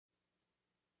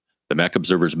The Mac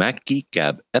Observer's Mac Geek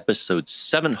Gab, episode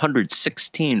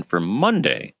 716 for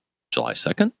Monday, July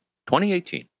 2nd,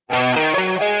 2018.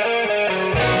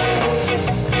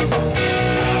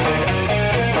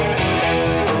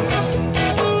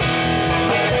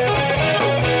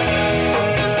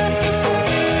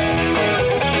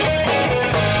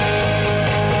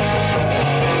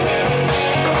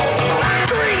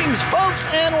 Greetings,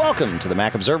 folks, and welcome to the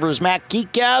Mac Observer's Mac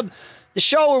Geek Gab, the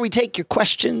show where we take your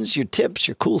questions, your tips,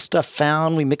 your cool stuff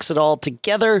found, we mix it all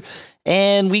together,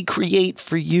 and we create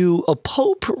for you a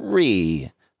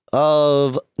potpourri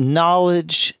of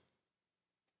knowledge,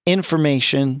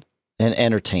 information, and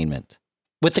entertainment.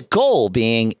 With the goal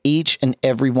being each and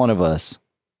every one of us,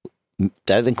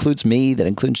 that includes me, that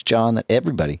includes John, that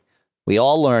everybody, we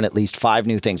all learn at least 5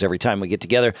 new things every time we get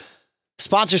together.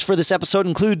 Sponsors for this episode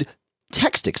include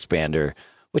Text Expander,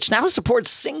 which now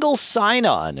supports single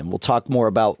sign-on, and we'll talk more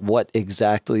about what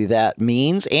exactly that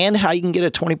means and how you can get a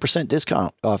 20%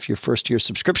 discount off your first-year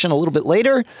subscription a little bit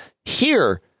later.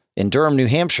 Here in Durham, New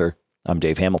Hampshire, I'm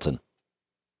Dave Hamilton.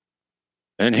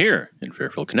 And here in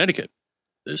Fairfield, Connecticut,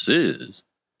 this is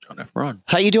John F. Braun.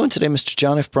 How you doing today, Mr.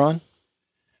 John F. Braun?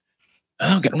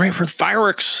 Oh, getting ready for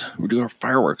fireworks. We're doing our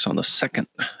fireworks on the 2nd,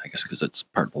 I guess, because it's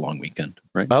part of a long weekend,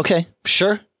 right? Okay,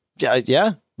 sure.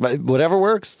 Yeah, whatever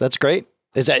works. That's great.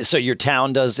 Is that so? Your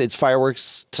town does its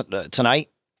fireworks tonight,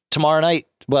 tomorrow night?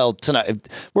 Well, tonight.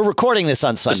 We're recording this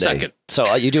on Sunday. The 2nd.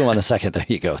 So you do on the 2nd. There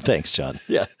you go. Thanks, John.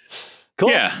 Yeah. Cool.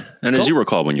 Yeah. And as you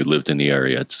recall, when you lived in the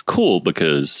area, it's cool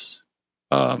because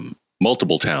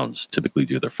multiple towns typically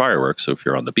do their fireworks. So if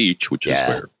you're on the beach, which is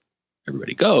where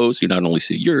everybody goes, you not only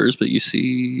see yours, but you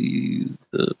see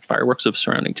the fireworks of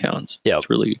surrounding towns. Yeah. It's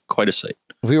really quite a sight.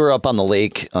 We were up on the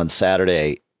lake on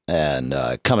Saturday. And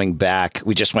coming back,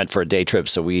 we just went for a day trip,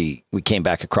 so we came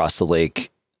back across the lake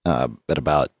at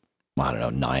about, I don't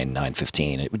know,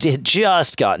 9:15. It had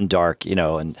just gotten dark, you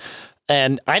know,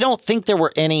 and I don't think there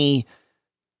were any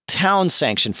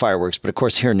town-sanctioned fireworks, but of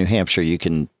course here in New Hampshire, you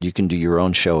can do your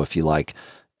own show if you like,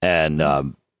 and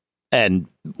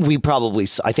we probably,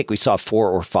 I think we saw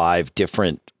 4 or 5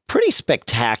 different pretty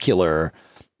spectacular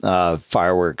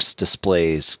fireworks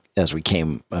displays as we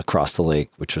came across the lake,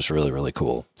 which was really, really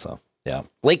cool. So yeah,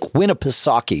 Lake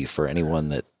Winnipesaukee for anyone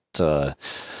that's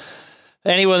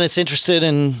interested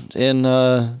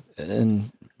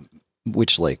in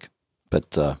which lake.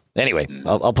 But anyway,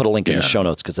 I'll put a link in the show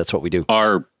notes because that's what we do.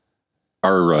 Our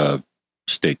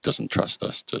state doesn't trust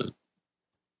us to.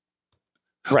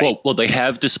 Right. Well, they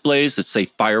have displays that say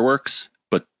fireworks,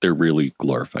 but they're really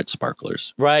glorified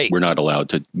sparklers. Right. We're not allowed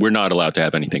to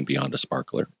have anything beyond a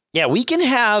sparkler. Yeah, we can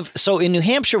have, so in New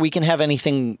Hampshire, we can have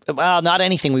anything, well, not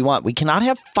anything we want. We cannot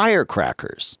have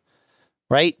firecrackers,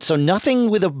 right? So nothing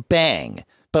with a bang,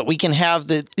 but we can have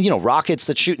the, rockets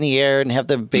that shoot in the air and have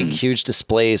the big, huge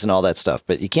displays and all that stuff.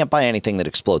 But you can't buy anything that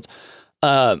explodes,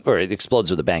 or it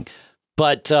explodes with a bang.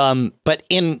 But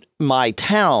in my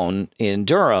town in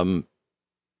Durham,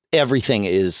 everything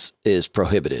is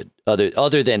prohibited.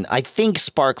 Other than, I think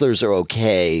sparklers are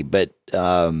okay, but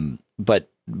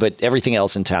everything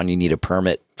else in town, you need a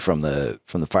permit from the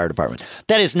fire department.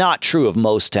 That is not true of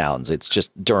most towns. It's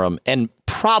just Durham, and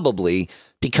probably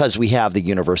because we have the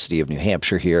University of New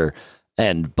Hampshire here.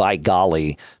 And by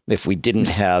golly, if we didn't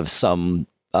have some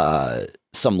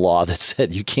law that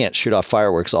said you can't shoot off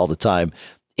fireworks all the time,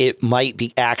 it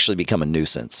might actually become a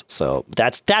nuisance. So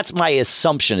that's my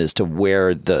assumption as to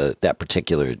where that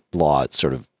particular law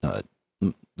sort of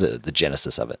the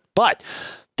genesis of it. But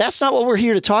that's not what we're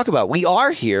here to talk about. We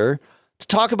are here to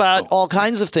talk about all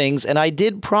kinds of things, and I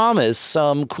did promise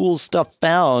some cool stuff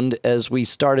found as we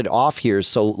started off here,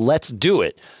 so let's do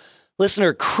it.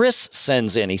 Listener Chris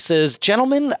sends in. He says,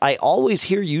 "Gentlemen, I always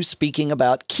hear you speaking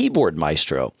about Keyboard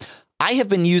Maestro. I have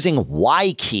been using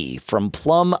yKey from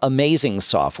Plum Amazing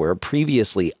software,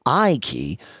 previously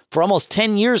iKey, for almost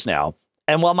 10 years now.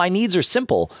 And while my needs are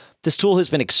simple, this tool has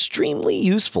been extremely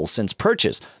useful since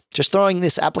purchase. Just throwing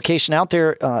this application out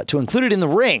there to include it in the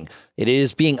ring. It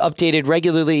is being updated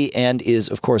regularly and is,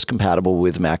 of course, compatible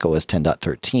with macOS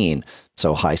 10.13.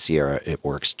 So High Sierra, it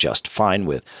works just fine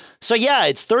with. So yeah,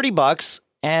 it's $30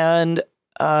 and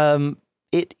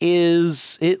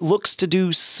it looks to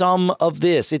do some of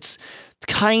this. It's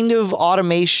kind of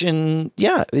automation.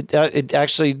 Yeah, it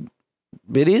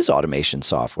is automation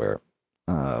software.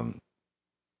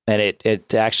 And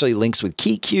it actually links with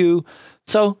KeyQ.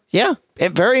 So yeah,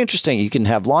 very interesting. You can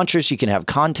have launchers, you can have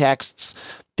contexts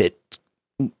that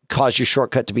cause your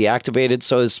shortcut to be activated.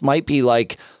 So this might be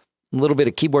like a little bit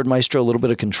of Keyboard Maestro, a little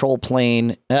bit of Control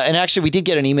Plane. And actually, we did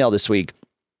get an email this week.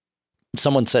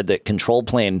 Someone said that Control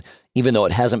Plane even though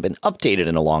it hasn't been updated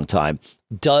in a long time,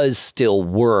 does still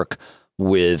work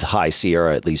with High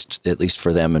Sierra, at least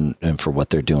for them and for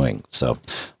what they're doing. So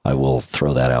I will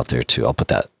throw that out there too. I'll put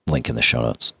that link in the show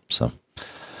notes. So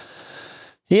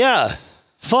yeah,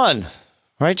 fun,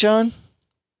 right, John?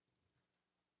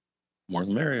 More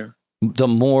the merrier. The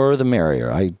more the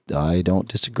merrier. I don't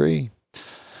disagree.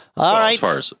 All right. As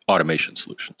far as automation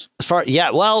solutions.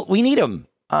 Well, we need them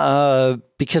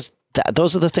because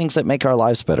those are the things that make our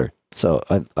lives better. So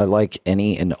I like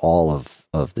any and all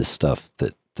of this stuff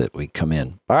that we come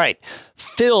in. All right.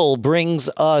 Phil brings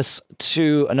us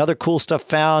to another cool stuff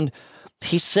found.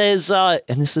 He says, and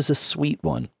this is a sweet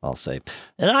one, I'll say.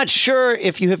 I'm not sure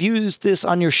if you have used this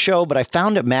on your show, but I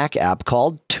found a Mac app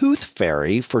called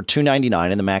ToothFairy for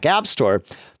 $2.99 in the Mac App Store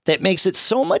that makes it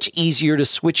so much easier to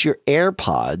switch your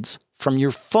AirPods from your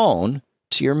phone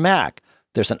to your Mac.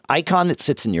 There's an icon that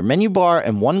sits in your menu bar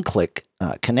and one click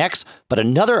connects, but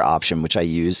another option which I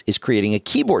use is creating a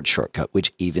keyboard shortcut,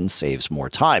 which even saves more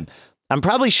time. I'm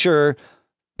probably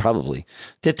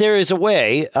that there is a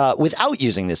way without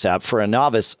using this app for a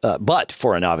novice, but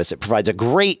for a novice, it provides a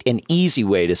great and easy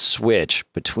way to switch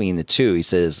between the two. He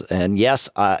says, and yes,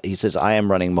 he says, I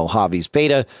am running Mojave's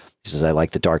beta. He says, I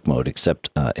like the dark mode, except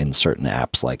in certain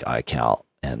apps like iCal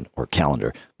or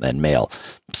calendar and mail.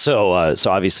 So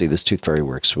obviously this ToothFairy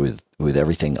works with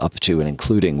everything up to and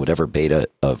including whatever beta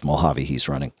of Mojave he's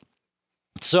running.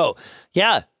 So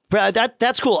yeah,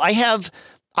 that's cool.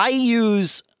 I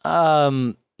use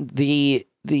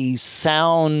the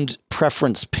sound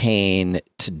preference pane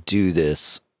to do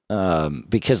this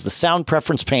because the sound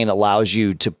preference pane allows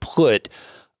you to put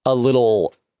a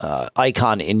little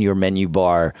icon in your menu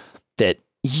bar that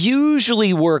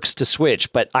usually works to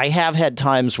switch, but I have had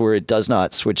times where it does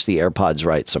not switch the AirPods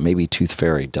right. So maybe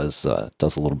ToothFairy does a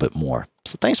little bit more.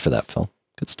 So thanks for that, Phil.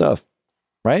 Good stuff.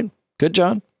 Right? Good,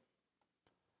 John?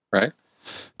 Right.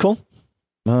 Cool.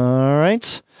 All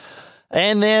right.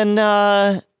 And then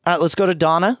let's go to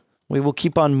Donna. We will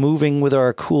keep on moving with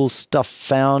our cool stuff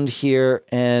found here.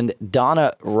 And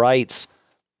Donna writes,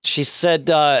 she said,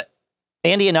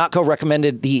 Andy Anatko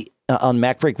recommended on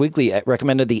MacBreak Weekly,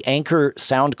 recommended the Anker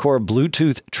Soundcore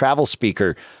Bluetooth travel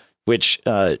speaker, which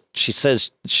she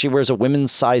says she wears a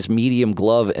women's size medium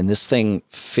glove, and this thing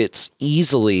fits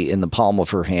easily in the palm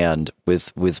of her hand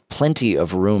with plenty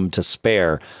of room to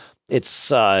spare. It's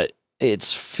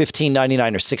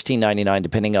 $15.99 or $16.99,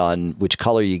 depending on which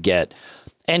color you get.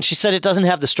 And she said it doesn't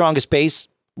have the strongest bass,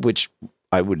 which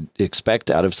I would expect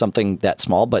out of something that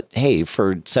small. But hey,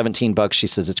 for $17, she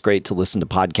says it's great to listen to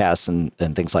podcasts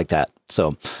and things like that.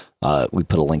 So we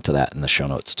put a link to that in the show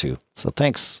notes too. So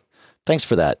thanks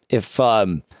for that. If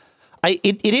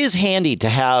it is handy to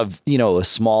have, a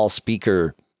small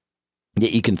speaker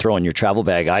that you can throw in your travel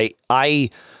bag. And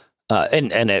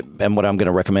what I'm going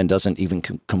to recommend doesn't even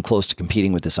come close to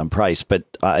competing with this on price, but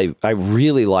I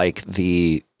really like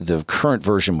the current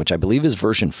version, which I believe is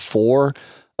version 4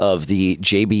 of the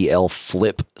JBL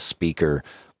Flip speaker.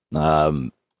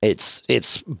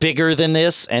 It's bigger than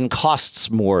this and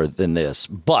costs more than this,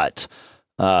 but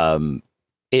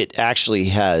it actually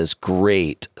has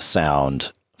great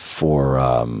sound for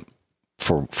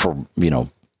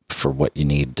what you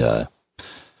need. Does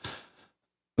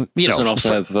it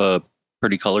also have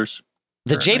pretty colors?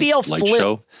 The JBL nice Flip,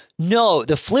 show? No,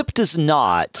 the Flip does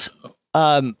not.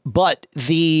 But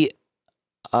the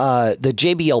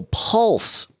JBL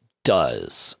Pulse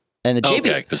does, and the JBL.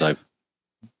 Okay, because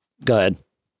Go ahead.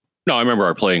 No, I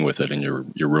remember playing with it in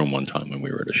your room one time when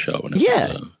we were at a show, and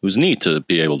it was neat to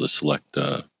be able to select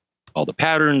all the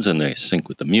patterns, and they sync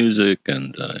with the music,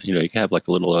 and you can have like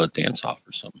a little dance off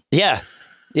or something. Yeah,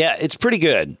 it's pretty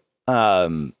good.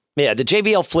 Yeah, the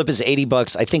JBL Flip is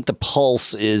 $80. I think the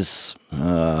Pulse is,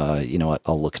 you know what?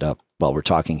 I'll look it up while we're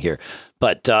talking here.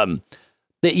 But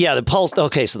the Pulse.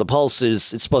 Okay, so the Pulse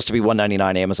it's supposed to be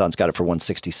 $199. Amazon's got it for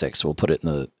 $166. So we'll put it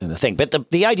in the thing.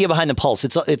 But the idea behind the Pulse,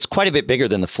 it's quite a bit bigger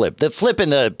than the Flip. The Flip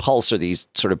and the Pulse are these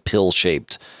sort of pill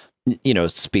shaped,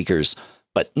 speakers,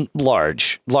 but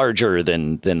larger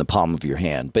than the palm of your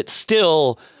hand. But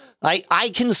still,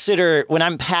 I consider when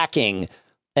I'm packing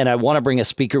and I want to bring a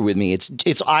speaker with me,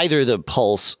 it's either the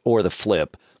Pulse or the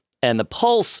Flip. And the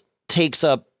Pulse takes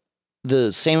up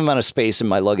the same amount of space in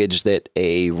my luggage that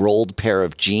a rolled pair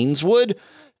of jeans would.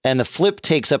 And the Flip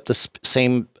takes up the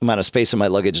same amount of space in my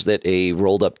luggage that a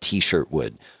rolled up t-shirt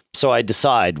would. So I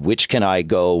decide which can I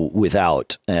go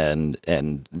without. And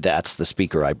that's the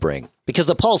speaker I bring, because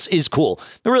the Pulse is cool.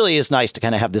 It really is nice to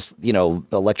kind of have this,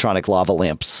 electronic lava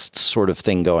lamps sort of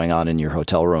thing going on in your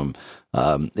hotel room.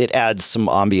 It adds some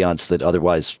ambiance that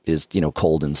otherwise is,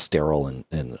 cold and sterile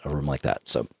in a room like that.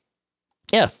 So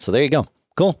Yeah, so there you go.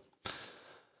 Cool.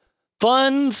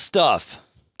 Fun stuff.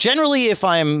 Generally, if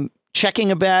I'm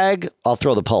checking a bag, I'll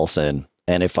throw the pulse in.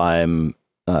 And if I'm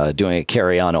doing a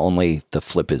carry-on only, the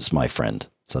flip is my friend.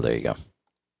 So there you go.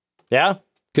 Yeah?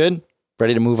 Good?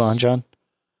 Ready to move on, John?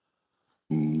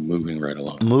 Moving right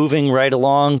along. Moving right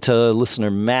along to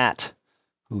listener Matt,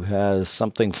 who has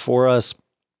something for us.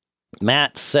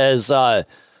 Matt says,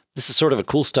 this is sort of a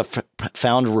cool stuff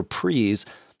found reprise.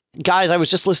 Guys, I was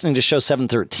just listening to show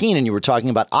 713 and you were talking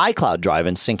about iCloud Drive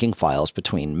and syncing files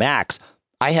between Macs.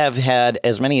 I have had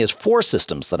as many as 4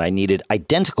 systems that I needed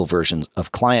identical versions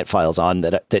of client files on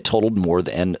that totaled more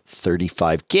than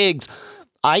 35 gigs.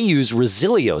 I use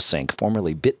Resilio Sync,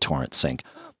 formerly BitTorrent Sync,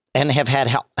 and have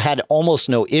had almost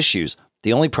no issues.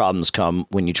 The only problems come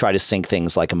when you try to sync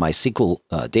things like a MySQL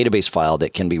database file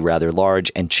that can be rather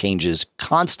large and changes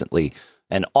constantly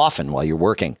and often while you're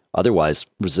working. Otherwise,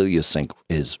 Resilio Sync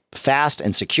is fast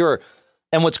and secure.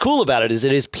 And what's cool about it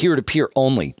is peer-to-peer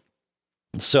only.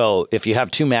 So if you have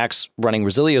 2 Macs running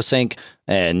Resilio Sync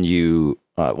and you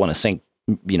want to sync,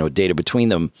 data between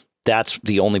them, that's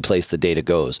the only place the data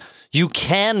goes. You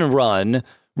can run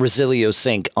Resilio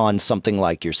Sync on something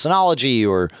like your Synology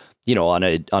or, on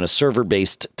a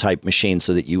server-based type machine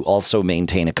so that you also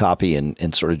maintain a copy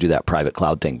and sort of do that private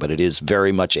cloud thing. But it is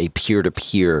very much a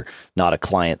peer-to-peer, not a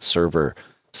client-server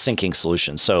syncing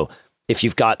solution. So if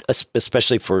you've got,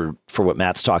 especially for what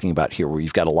Matt's talking about here, where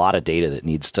you've got a lot of data that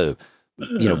needs to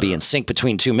be in sync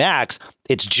between 2 Macs,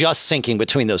 it's just syncing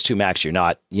between those 2 Macs. You're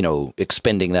not,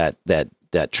 expending that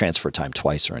transfer time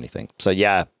twice or anything. So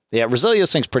yeah, Resilio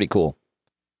Sync's pretty cool.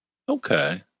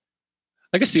 Okay.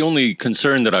 I guess the only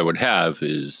concern that I would have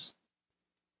is,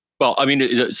 well, I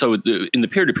mean, so in the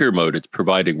peer-to-peer mode, it's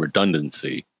providing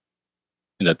redundancy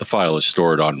in that the file is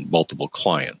stored on multiple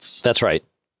clients. That's right.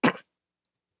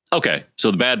 Okay. So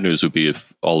the bad news would be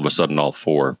if all of a sudden all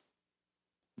 4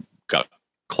 got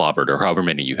clobbered or however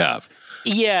many you have.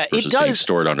 Yeah, it does. Being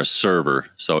stored on a server.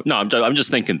 So no, I'm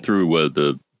just thinking through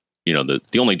the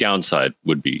only downside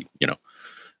would be,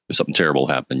 if something terrible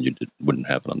happened, you wouldn't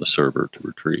have it on the server to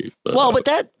retrieve. But, but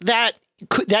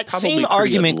that same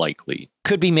argument unlikely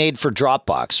could be made for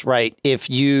Dropbox, right?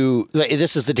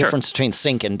 This is the difference between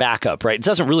sync and backup, right? It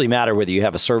doesn't really matter whether you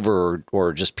have a server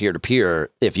or just peer-to-peer.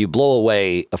 If you blow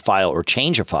away a file or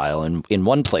change a file in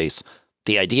one place,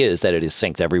 the idea is that it is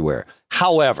synced everywhere.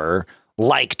 However,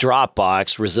 like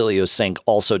Dropbox, Resilio Sync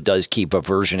also does keep a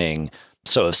versioning.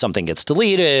 So if something gets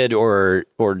deleted or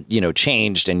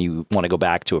changed and you want to go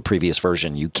back to a previous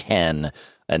version, you can.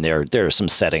 And there are some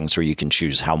settings where you can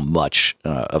choose how much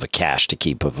of a cache to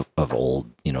keep of old,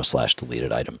 /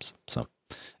 deleted items. So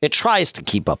it tries to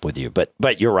keep up with you,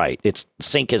 but you're right.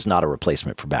 Sync is not a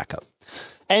replacement for backup.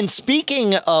 And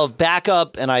speaking of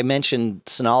backup, and I mentioned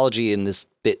Synology in this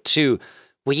bit too,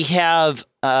 we have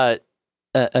an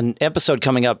episode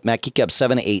coming up, Geek Gab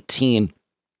 718.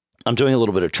 I'm doing a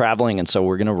little bit of traveling, and so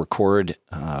we're going to record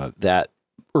that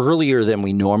earlier than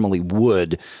we normally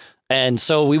would. And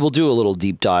so we will do a little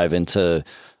deep dive into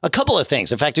a couple of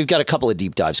things. In fact, we've got a couple of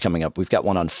deep dives coming up. We've got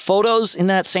one on photos in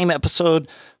that same episode,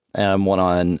 one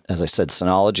on, as I said,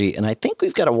 Synology. And I think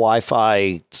we've got a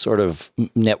Wi-Fi sort of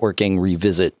networking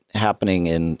revisit happening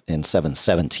in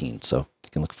 717. So you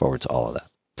can look forward to all of that.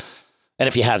 And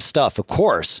if you have stuff, of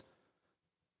course,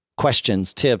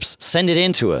 questions, tips, send it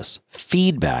in to us.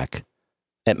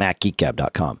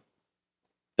 Feedback@macgeekgab.com.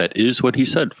 That is what he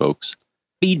said, folks.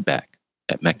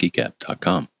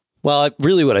 Feedback@macgeekgab.com. Well,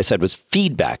 really what I said was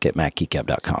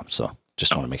feedback@macgeekgab.com. So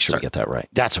just want to make sure we get that right.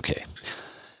 That's okay.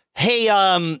 Hey,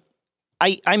 I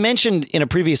mentioned in a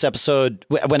previous episode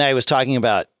when I was talking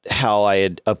about how I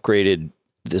had upgraded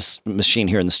this machine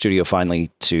here in the studio finally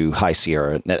to High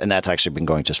Sierra, and that's actually been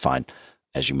going just fine,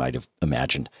 as you might have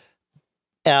imagined.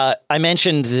 I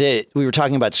mentioned that we were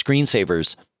talking about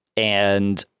screensavers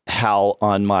and how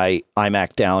on my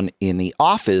iMac down in the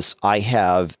office, I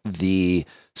have the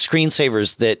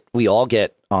screensavers that we all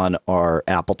get on our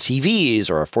Apple TVs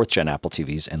or our 4th gen Apple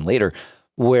TVs and later,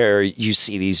 where you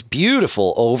see these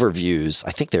beautiful overviews.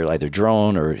 I think they're either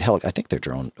drone or I think they're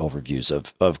drone overviews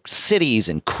of cities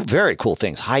and very cool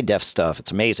things, high def stuff.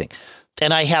 It's amazing.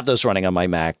 And I have those running on my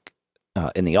Mac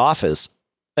in the office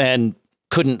and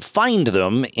couldn't find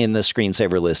them in the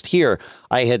screensaver list here.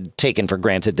 I had taken for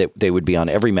granted that they would be on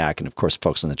every Mac. And of course,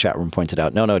 folks in the chat room pointed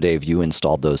out, no, Dave, you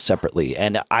installed those separately.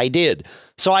 And I did.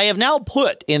 So I have now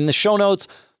put in the show notes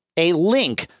a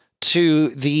link to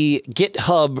the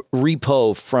GitHub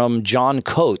repo from John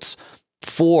Coates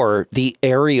for the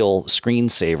aerial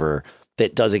screensaver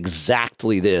that does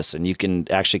exactly this. And you can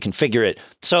actually configure it.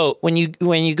 So when you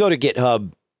go to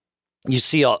GitHub, you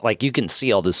see you can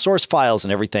see all the source files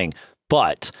and everything,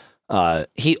 but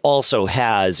he also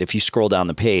has, if you scroll down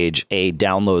the page, a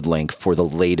download link for the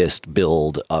latest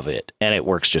build of it. And it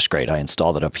works just great. I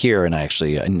installed it up here,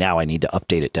 and now I need to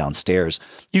update it downstairs.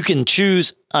 You can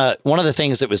choose, one of the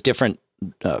things that was different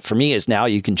for me is now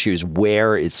you can choose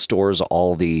where it stores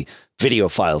all the video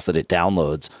files that it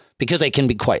downloads, because they can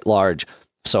be quite large.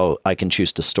 So I can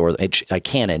choose to store, I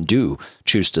can and do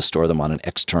choose to store them on an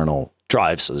external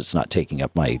drive, so that it's not taking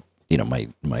up my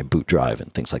boot drive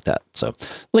and things like that. So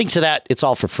link to that. It's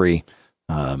all for free.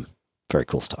 Very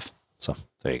cool stuff. So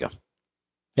there you go.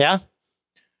 Yeah.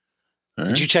 All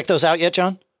Did you check those out yet,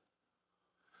 John?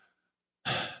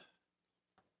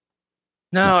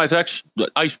 No,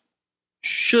 I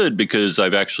should, because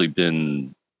I've actually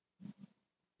been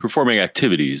performing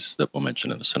activities that we'll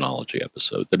mention in the Synology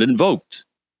episode that invoked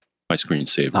my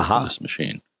screensaver from this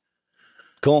machine.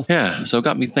 Cool. Yeah, so it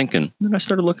got me thinking. Then I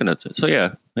started looking at it. So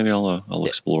yeah, maybe I'll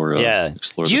explore.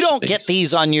 Explore. You don't get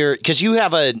these on your, because you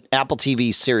have an Apple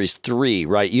TV Series 3,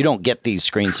 right? You don't get these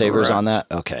screensavers on that.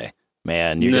 Okay,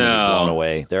 man, you're gonna be blown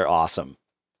away. They're awesome.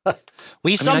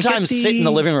 We sometimes sit in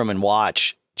the living room and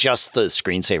watch just the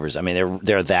screensavers. I mean,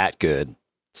 they're that good.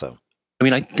 So I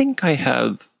mean, I think I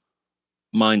have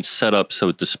mine set up so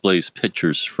it displays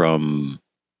pictures from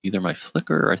either my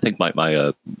Flickr or I think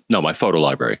my photo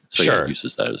library. So yeah, it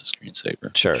uses that as a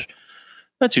screensaver. Sure.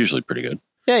 That's usually pretty good.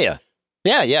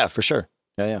 Yeah, for sure.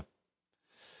 Yeah.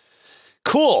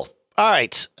 Cool. All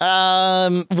right.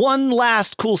 One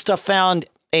last cool stuff found.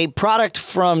 A product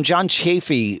from John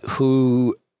Chafee,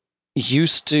 who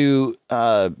used to,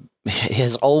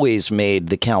 has always made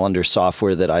the calendar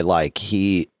software that I like.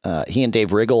 He and Dave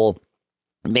Riggle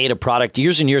made a product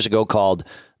years and years ago called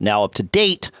Now Up to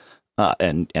Date.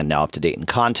 And Now Up to Date in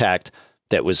Contact,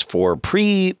 that was for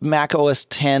pre-Mac OS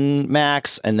 10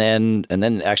 Macs, and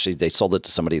then actually they sold it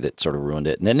to somebody that sort of ruined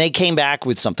it. And then they came back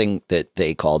with something that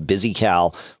they called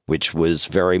BusyCal, which was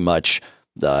very much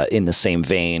in the same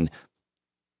vein.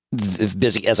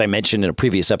 As I mentioned in a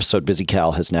previous episode,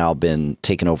 BusyCal has now been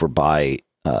taken over by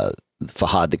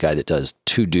Fahad, the guy that does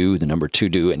To-Do, the number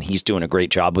To-Do, and he's doing a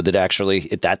great job with it. Actually,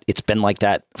 it's been like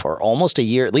that for almost a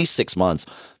year, at least 6 months.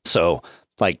 So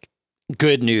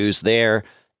good news there.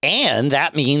 And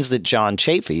that means that John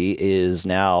Chafee is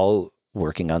now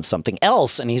working on something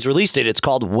else, and he's released it. It's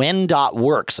called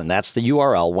When.Works, and that's the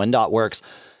URL, When.Works.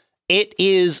 It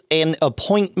is an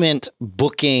appointment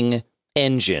booking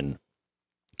engine.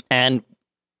 And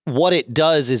what it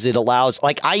does is it allows,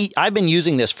 I've been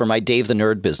using this for my Dave the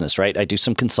Nerd business, right? I do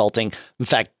some consulting. In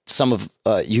fact, some of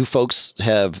you folks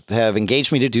have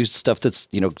engaged me to do stuff that's,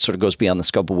 sort of goes beyond the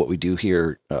scope of what we do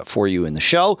here for you in the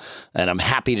show. And I'm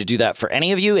happy to do that for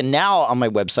any of you. And now on my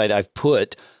website, I've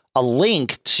put a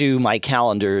link to my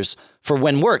calendars for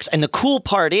When.Works. And the cool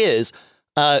part is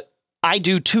I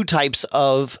do two types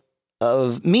of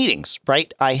meetings,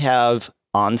 right? I have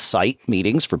on-site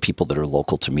meetings for people that are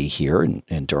local to me here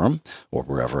in Durham or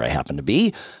wherever I happen to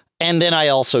be. And then I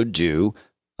also do,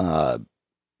 phone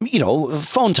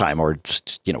time or,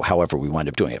 however we wind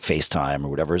up doing it, FaceTime or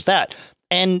whatever is that.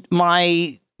 And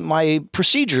my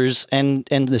procedures and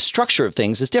the structure of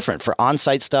things is different. For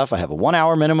on-site stuff, I have a 1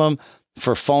 hour minimum.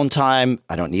 For phone time,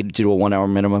 I don't need to do a 1 hour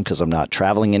minimum because I'm not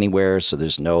traveling anywhere. So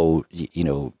there's no,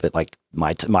 but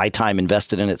my time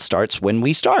invested in it starts when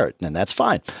we start, and that's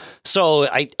fine. So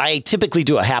I typically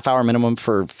do a half hour minimum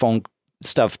for phone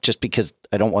stuff just because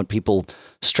I don't want people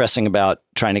stressing about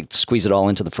trying to squeeze it all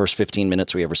into the first 15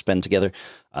 minutes we ever spend together.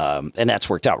 And that's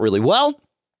worked out really well.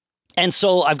 And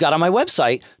so I've got on my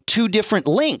website 2 different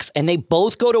links, and they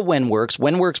both go to When.Works.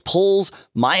 When.Works pulls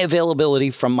my availability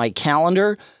from my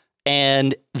calendar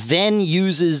and then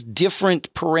uses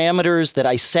different parameters that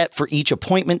I set for each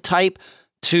appointment type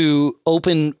to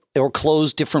open or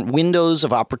close different windows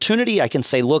of opportunity. I can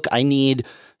say, look, I need,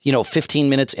 15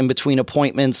 minutes in between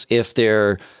appointments if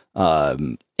they're,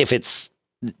 if it's,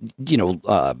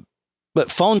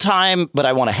 but phone time, but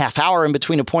I want a half hour in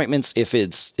between appointments. If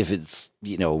it's,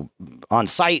 on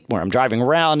site where I'm driving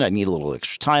around, I need a little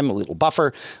extra time, a little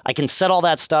buffer. I can set all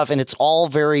that stuff, and it's all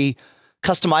very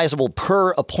customizable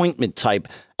per appointment type.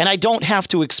 And I don't have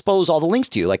to expose all the links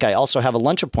to you. I also have a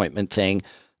lunch appointment thing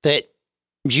that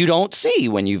you don't see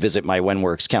when you visit my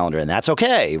When.Works calendar, and that's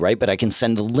okay, right? But I can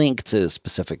send the link to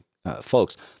specific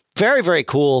folks. Very, very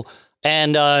cool.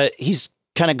 And he's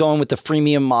kind of going with the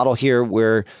freemium model here,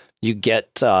 where you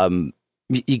get 5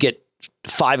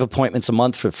 appointments a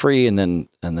month for free, and then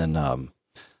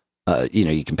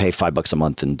you can pay $5 a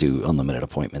month and do unlimited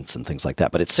appointments and things like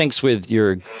that. But it syncs with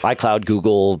your iCloud,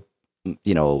 Google,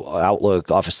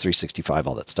 Outlook, Office 365,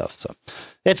 all that stuff. So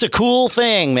it's a cool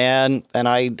thing, man. And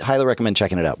I highly recommend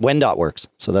checking it out. When.Works.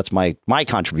 So that's my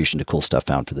contribution to cool stuff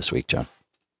found for this week, John.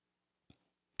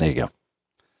 There you go.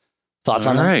 Thoughts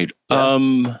on that? All right.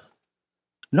 Yeah.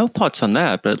 No thoughts on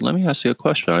that, but let me ask you a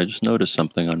question. I just noticed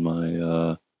something on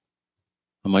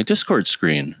my Discord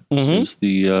screen.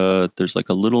 Mm-hmm. There's like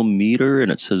a little meter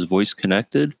and it says voice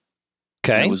connected.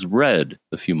 Okay. It was red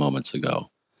a few moments ago.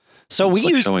 So we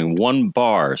use showing 1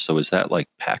 bar. So is that like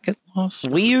packet loss?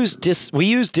 We use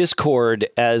Discord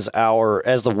as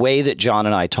the way that John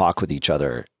and I talk with each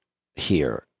other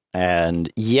here. And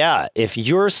yeah, if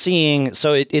you're seeing,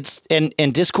 so it's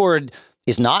Discord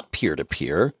is not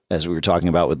peer-to-peer, as we were talking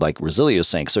about with like Resilio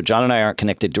Sync. So John and I aren't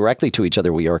connected directly to each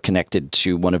other. We are connected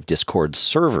to one of Discord's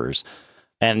servers,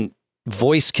 and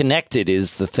voice connected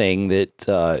is the thing that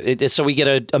so we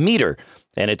get a meter,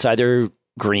 and it's either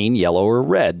green, yellow, or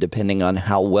red, depending on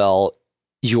how well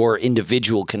your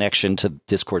individual connection to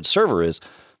Discord server is.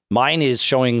 Mine is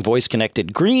showing voice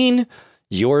connected green.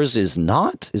 Yours is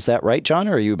not. Is that right, John?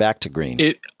 Or are you back to green?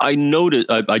 I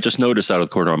just noticed out of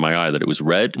the corner of my eye that it was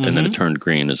red, and then it turned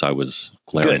green as I was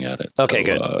glaring at it. Okay,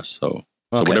 good. So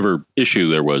whatever issue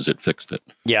there was, it fixed it.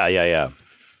 Yeah.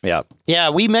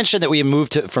 We mentioned that we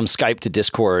moved from Skype to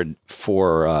Discord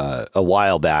for a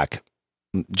while back,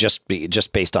 just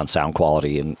based on sound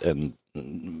quality, and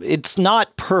it's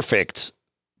not perfect,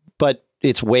 but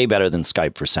it's way better than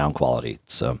Skype for sound quality.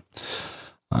 So,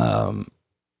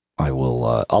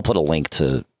 I'll put a link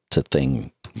to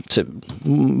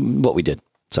what we did.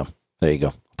 So there you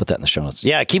go. Put that in the show notes.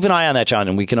 Yeah, keep an eye on that, John,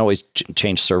 and we can always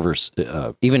change servers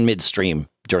even midstream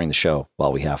during the show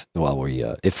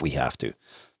if we have to.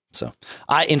 So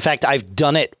in fact, I've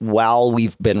done it while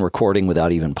we've been recording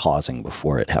without even pausing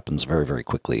before. It happens very, very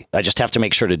quickly. I just have to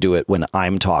make sure to do it when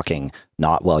I'm talking,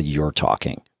 not while you're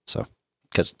talking. So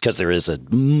because there is a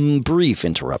brief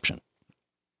interruption.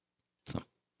 So.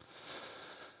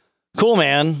 Cool,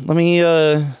 man. Let me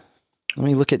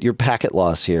look at your packet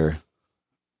loss here.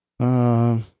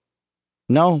 No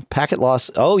packet loss.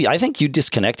 Oh, I think you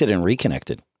disconnected and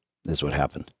reconnected is what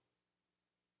happened.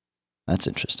 That's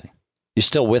interesting. You're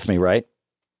still with me, right?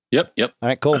 Yep. All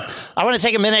right, cool. I want to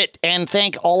take a minute and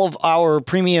thank all of our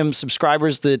premium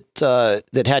subscribers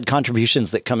that had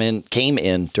contributions that came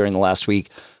in during the last week.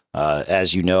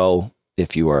 As you know,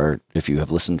 if you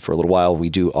have listened for a little while, we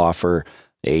do offer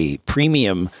a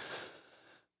premium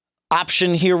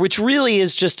option here, which really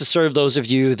is just to serve those of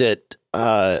you that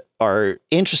are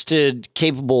interested,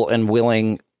 capable, and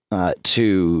willing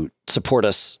to support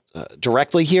us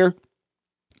directly here.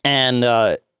 And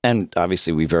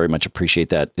obviously, we very much appreciate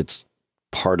that. It's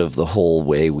part of the whole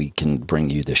way we can bring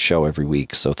you this show every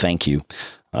week. So thank you.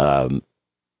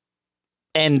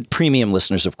 And premium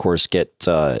listeners, of course, get,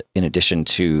 in addition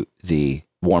to the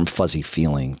warm, fuzzy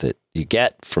feeling that you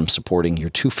get from supporting your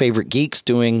two favorite geeks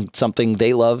doing something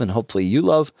they love and hopefully you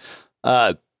love,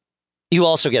 you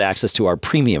also get access to our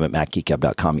premium at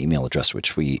mattgeekgab.com email address,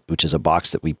 which is a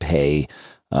box that we pay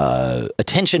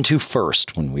attention to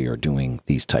first when we are doing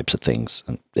these types of things.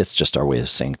 And it's just our way of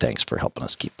saying thanks for helping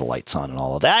us keep the lights on and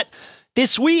all of that.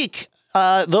 This week,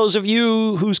 those of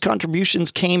you whose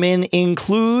contributions came in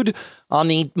include on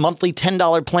the monthly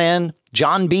 $10 plan,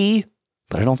 John B.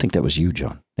 But I don't think that was you,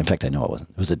 John. In fact, I know it wasn't.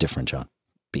 It was a different John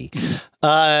B.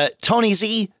 Tony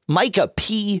Z, Micah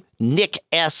P, Nick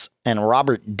S, and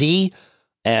Robert D.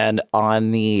 And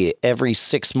on the every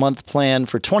 6-month plan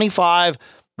for $25,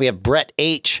 we have Brett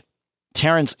H,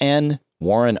 Terrence N,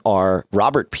 Warren R,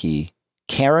 Robert P,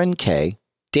 Karen K,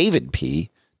 David P,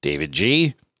 David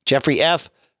G, Jeffrey F,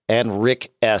 and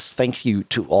Rick S. Thank you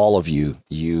to all of you.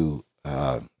 You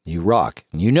rock.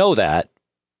 And you know that,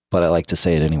 but I like to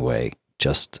say it anyway,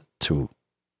 just to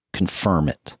confirm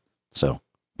it. So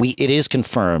it is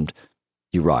confirmed.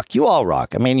 You rock. You all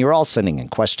rock. I mean, you're all sending in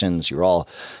questions.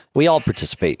 We all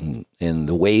participate in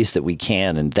the ways that we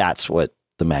can, and that's what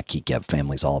the Matt Geek Gab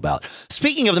family is all about.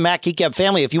 Speaking of the Matt Geek Gab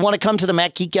family, if you want to come to the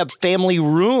Matt Geek Gab family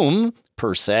room,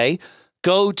 per se,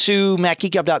 go to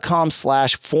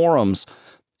mattgeekgab.com/forums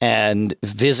and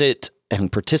visit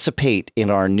and participate in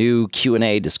our new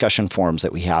Q&A discussion forums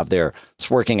that we have there.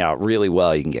 It's working out really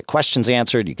well. You can get questions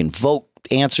answered. You can vote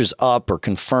answers up or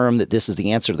confirm that this is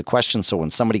the answer to the question. So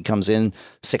when somebody comes in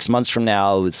 6 months from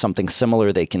now with something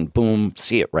similar, they can, boom,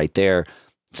 see it right there.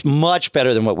 It's much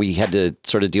better than what we had to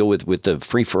sort of deal with the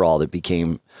free-for-all that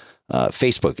became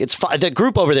Facebook. It's the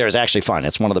group over there is actually fine.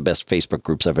 It's one of the best Facebook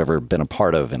groups I've ever been a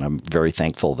part of, and I'm very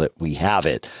thankful that we have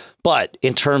it. But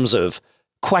in terms of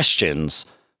questions,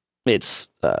 it's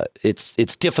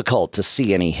difficult to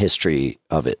see any history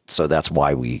of it. So that's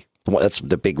why we Well, that's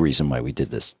the big reason why we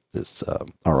did this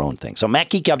our own thing. So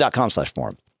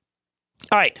MacGeekGab.com/forum.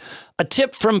 All right. A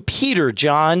tip from Peter,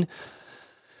 John.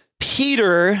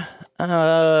 Peter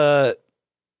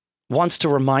wants to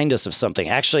remind us of something,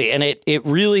 actually, and it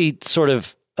really sort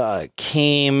of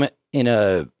came in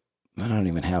a, I don't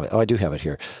even have it. Oh, I do have it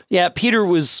here. Yeah, Peter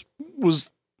was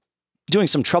doing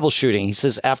some troubleshooting. He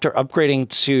says after upgrading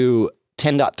to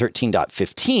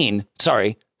 10.13.15,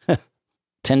 sorry,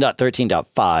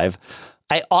 10.13.5,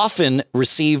 I often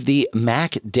receive the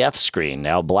Mac death screen,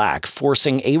 now black,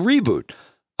 forcing a reboot.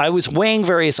 I was weighing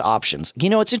various options. You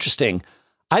know, it's interesting.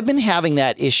 I've been having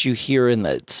that issue here in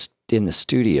the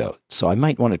studio, so I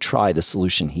might want to try the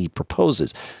solution he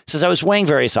proposes. He says, I was weighing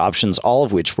various options, all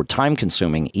of which were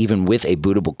time-consuming, even with a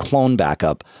bootable clone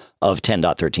backup of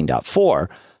 10.13.4.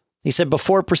 He said,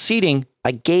 before proceeding,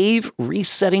 I gave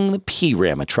resetting the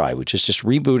PRAM a try, which is just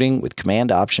rebooting with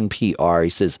Command-Option-PR. He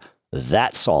says,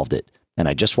 that solved it. And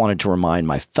I just wanted to remind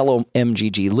my fellow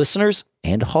MGG listeners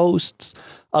and hosts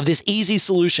of this easy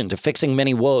solution to fixing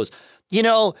many woes. You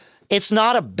know, it's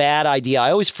not a bad idea.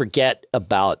 I always forget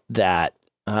about that.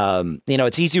 You know,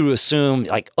 it's easy to assume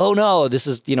like, oh no, this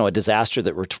is, you know, a disaster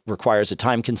that requires a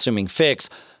time-consuming fix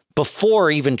before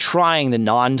even trying the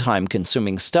non-time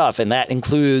consuming stuff. And that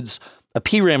includes a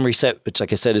PRAM reset, which,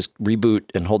 like I said, is reboot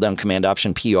and hold down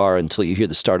Command-Option-PR until you hear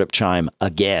the startup chime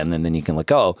again, and then you can let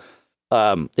go.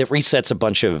 It resets a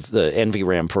bunch of the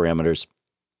NVRAM parameters.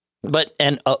 But,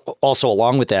 and also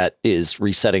along with that is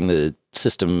resetting the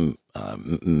system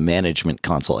management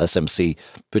console, SMC,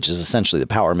 which is essentially the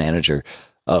power manager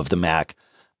of the Mac.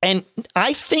 And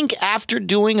I think after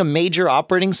doing a major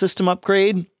operating system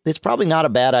upgrade, it's probably not a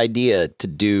bad idea to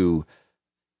do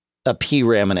a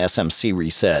PRAM and SMC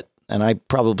reset. And I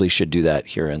probably should do that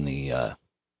here in the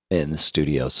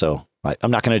studio. So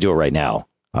I'm not going to do it right now,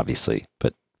 obviously,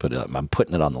 but I'm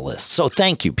putting it on the list. So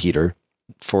thank you, Peter,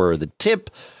 for the tip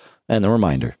and the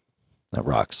reminder. That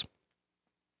rocks.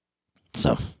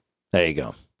 So there you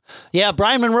go. Yeah,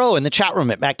 Brian Monroe in the chat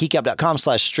room at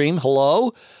macgeekgab.com/stream.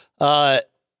 Hello.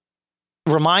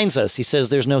 Reminds us, he says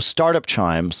there's no startup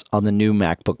chimes on the new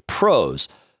MacBook Pros.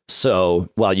 So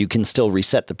while you can still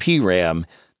reset the PRAM,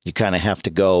 you kind of have to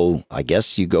go, I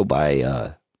guess you go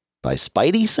by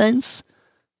Spidey sense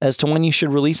as to when you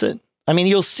should release it. I mean,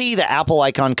 you'll see the Apple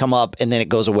icon come up and then it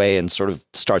goes away and sort of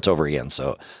starts over again.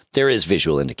 So there is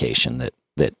visual indication that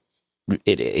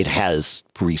it has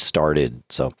restarted.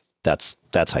 So that's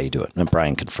how you do it. And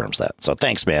Brian confirms that. So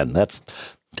thanks, man. That's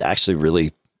actually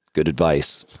really good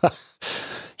advice.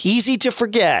 Easy to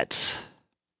forget.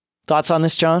 Thoughts on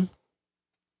this, John?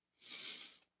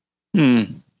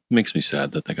 Makes me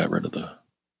sad that they got rid of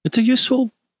it's a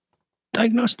useful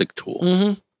diagnostic tool.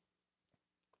 Mm-hmm.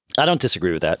 I don't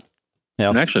disagree with that. Yeah.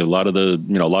 And actually, a lot of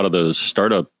the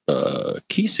startup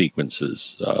key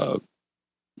sequences,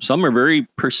 some are very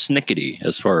persnickety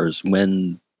as far as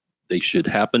when they should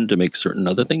happen to make certain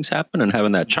other things happen, and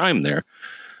having that chime there.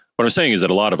 What I'm saying is that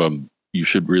a lot of them you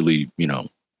should really,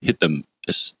 hit them.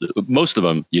 Most of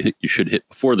them you should hit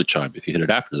before the chime. If you hit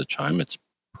it after the chime, it's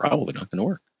probably not going to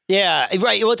work. Yeah,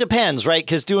 right. Well, it depends, right?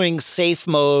 Because doing safe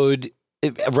mode,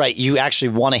 right, you actually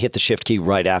want to hit the shift key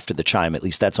right after the chime. At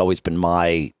least that's always been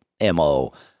my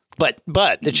MO. But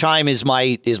the chime is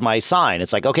my sign.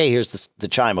 It's like, okay, here's the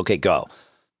chime. Okay, go.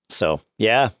 So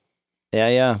yeah.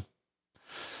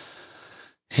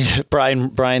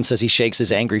 Brian says he shakes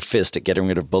his angry fist at getting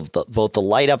rid of both the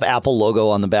light up Apple logo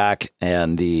on the back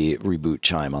and the reboot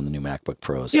chime on the new MacBook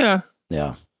Pros. Yeah.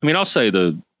 I mean, I'll say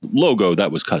the logo,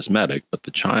 that was cosmetic, but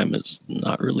the chime is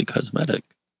not really cosmetic.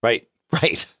 Right.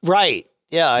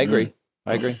 Yeah, I agree.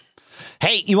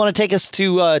 Hey, you want to take us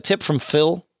to a tip from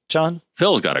Phil, John?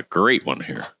 Phil's got a great one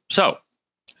here. So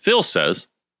Phil says,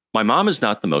 my mom is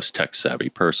not the most tech savvy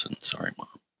person. Sorry,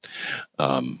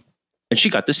 Mom. And she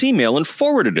got this email and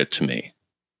forwarded it to me.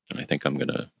 And I think I'm going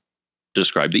to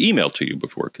describe the email to you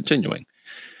before continuing.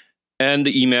 And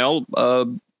the email,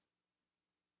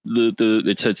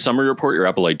 it said, summary report, your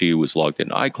Apple ID was logged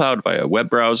into iCloud via a web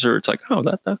browser. It's like, oh,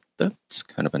 that's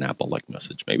kind of an Apple-like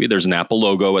message. Maybe there's an Apple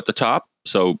logo at the top.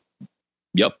 So,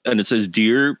 yep. And it says,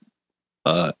 dear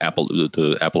Apple,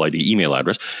 the Apple ID email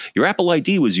address, your Apple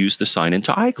ID was used to sign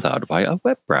into iCloud via a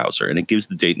web browser. And it gives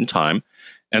the date and time.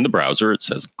 And the browser, it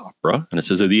says Opera, and it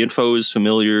says that the info is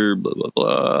familiar, blah, blah,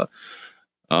 blah.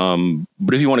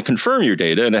 But if you want to confirm your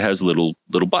data, and it has a little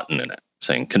button in it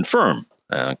saying confirm,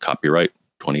 copyright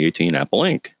 2018 Apple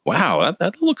Inc. Wow,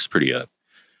 that looks pretty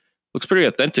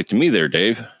authentic to me there,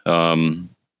 Dave.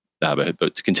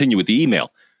 But to continue with the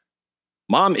email,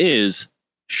 Mom is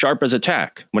Sharp as a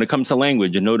tack when it comes to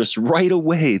language, and notice right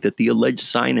away that the alleged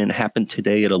sign-in happened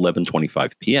today at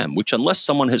 11:25 p.m., which unless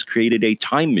someone has created a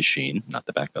time machine, not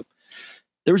the backup,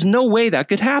 there's no way that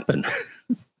could happen.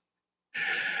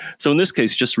 So in this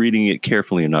case, just reading it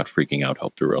carefully and not freaking out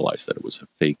helped her realize that it was a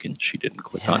fake and she didn't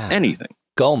click on anything.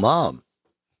 Go, Mom.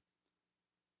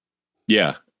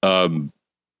 Yeah. I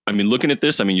mean, looking at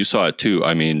this, I mean, you saw it too.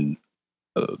 I mean,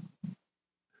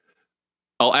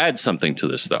 I'll add something to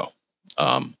this, though.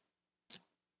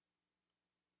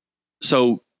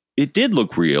 So it did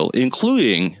look real,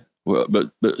 including,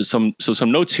 but some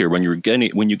notes here when you get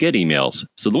emails.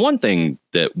 So the one thing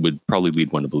that would probably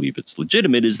lead one to believe it's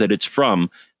legitimate is that it's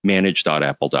from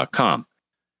manage.apple.com.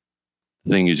 The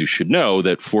thing is, you should know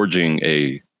that forging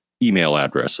a email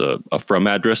address, a from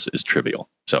address, is trivial.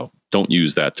 So don't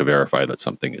use that to verify that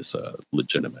something is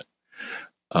legitimate.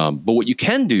 But what you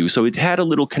can do, so it had a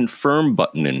little confirm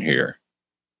button in here.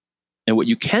 And what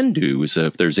you can do is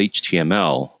if there's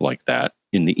HTML like that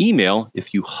in the email,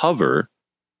 if you hover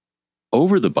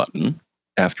over the button,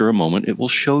 after a moment, it will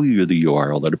show you the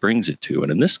URL that it brings it to.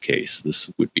 And in this case, this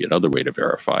would be another way to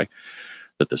verify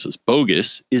that this is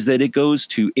bogus, is that it goes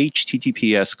to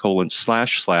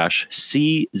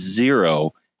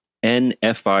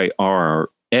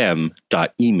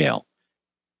https://c0nfirm.email.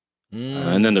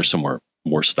 And then there's some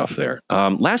more stuff there.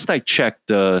 Last I checked,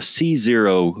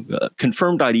 C0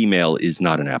 confirm.email is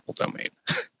not an Apple domain.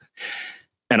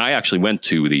 And I actually went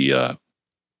to the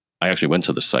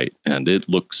site, and it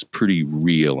looks pretty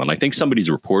real. And I think somebody's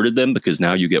reported them because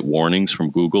now you get warnings from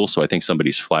Google. So I think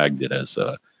somebody's flagged it as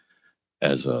a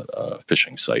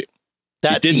phishing site.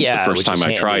 It didn't the first time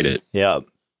I tried it. Yeah.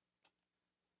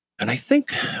 And I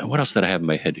think, what else did I have in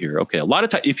my head here? Okay, a lot of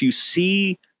times, if you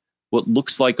see what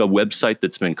looks like a website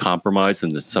that's been compromised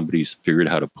and that somebody's figured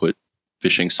out how to put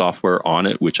phishing software on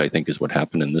it, which I think is what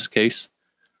happened in this case.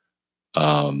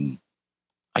 I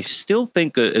still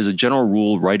think as a general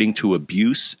rule, writing to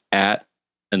abuse at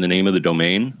and the name of the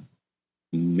domain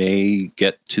may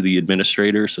get to the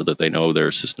administrator so that they know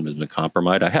their system has been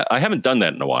compromised. I haven't done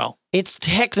that in a while. It's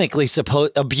technically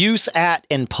supposed, abuse at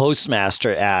and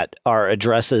postmaster at are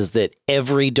addresses that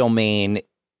every domain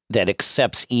that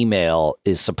accepts email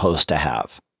is supposed to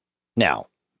have. Now,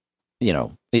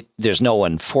 there's no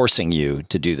one forcing you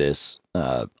to do this,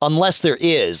 unless there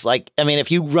is. Like, I mean,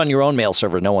 if you run your own mail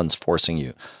server, no one's forcing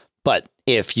you. But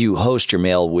if you host your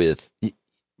mail with,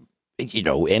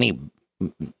 any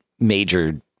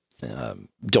major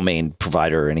domain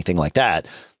provider or anything like that,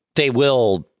 they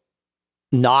will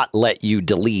not let you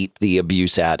delete the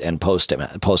abuse at and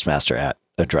postmaster at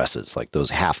addresses. Like, those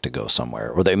have to go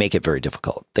somewhere, or they make it very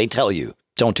difficult. They tell you,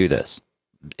 don't do this,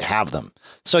 have them.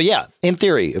 So yeah, in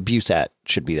theory, abuse at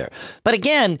should be there. But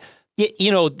again,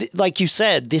 like you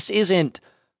said, this isn't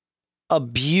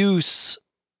abuse.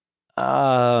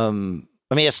 I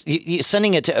mean,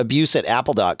 sending it to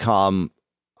abuse@apple.com.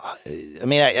 I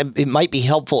mean, it might be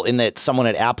helpful in that someone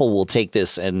at Apple will take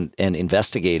this and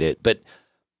investigate it, but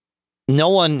no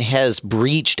one has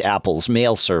breached Apple's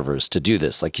mail servers to do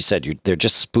this. Like you said, they're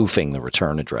just spoofing the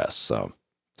return address. So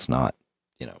it's not,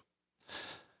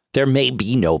 there may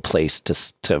be no place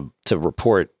to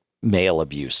report mail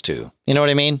abuse to. You know what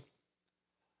I mean?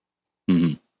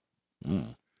 Mm-hmm.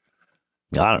 I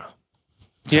don't know.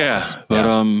 Yeah, but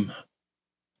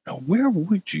where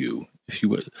would you, if you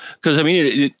would? Because I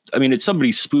mean, it's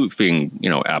somebody spoofing,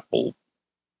 Apple.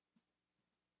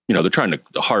 They're trying to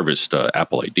harvest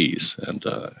Apple IDs, and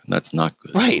that's not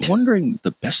good. Right. So I'm wondering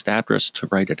the best address to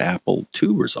write at Apple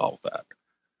to resolve that.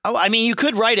 Oh, I mean, you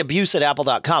could write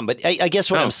abuse@apple.com, but I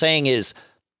guess what I'm saying is,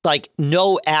 like,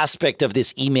 no aspect of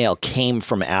this email came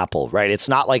from Apple, right? It's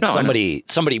not like somebody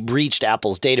breached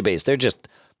Apple's database.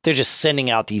 They're just sending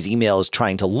out these emails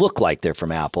trying to look like they're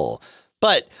from Apple.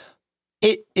 But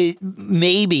it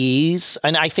maybe,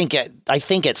 and I think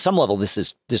at some level this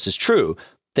is true,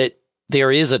 that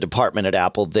there is a department at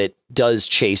Apple that does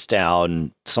chase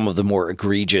down some of the more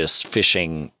egregious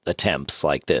phishing attempts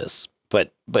like this.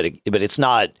 But it's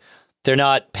not, they're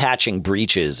not patching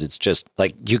breaches. It's just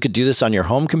like, you could do this on your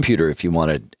home computer if you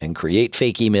wanted, and create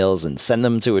fake emails and send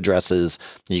them to addresses.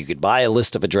 You could buy a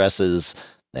list of addresses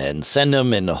and send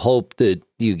them and hope that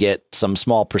you get some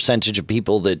small percentage of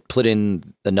people that put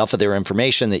in enough of their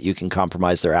information that you can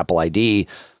compromise their Apple ID.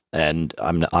 And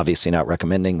I'm obviously not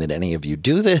recommending that any of you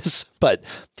do this, but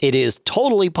it is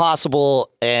totally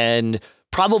possible and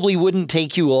probably wouldn't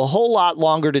take you a whole lot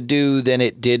longer to do than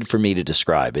it did for me to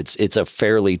describe. It's a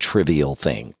fairly trivial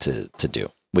thing to do,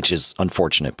 which is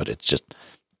unfortunate, but it's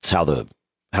how the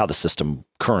system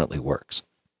currently works.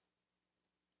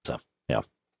 So yeah,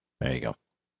 there you go.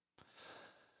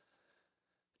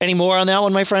 Any more on that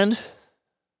one, my friend?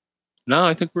 No,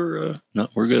 I think we're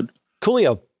good.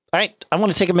 Coolio. All right. I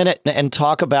want to take a minute and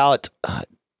talk about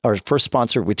our first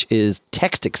sponsor, which is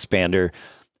Text Expander.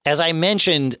 As I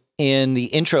mentioned in the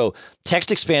intro, Text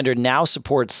Expander now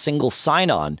supports single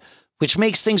sign-on, which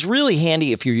makes things really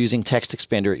handy if you're using Text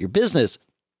Expander at your business,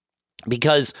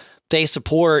 because they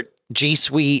support G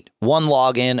Suite,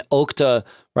 OneLogin, Okta,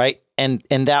 right? And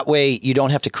that way you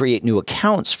don't have to create new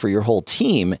accounts for your whole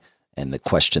team. And the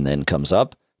question then comes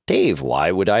up, Dave,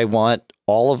 why would I want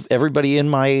everybody in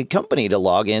my company to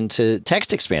log into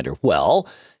Text Expander? Well,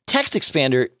 Text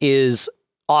Expander is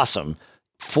awesome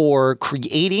for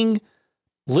creating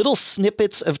little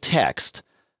snippets of text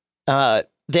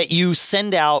that you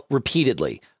send out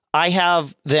repeatedly. I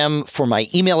have them for my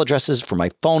email addresses, for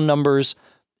my phone numbers.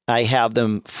 I have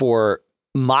them for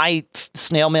my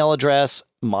snail mail address,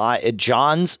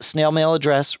 John's snail mail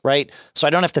address, right? So I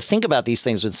don't have to think about these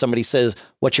things when somebody says,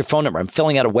 what's your phone number? I'm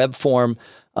filling out a web form.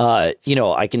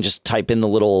 I can just type in the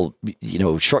little,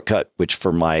 shortcut, which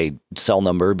for my cell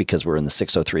number, because we're in the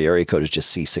 603 area code, is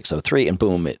just C603, and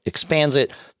boom, it expands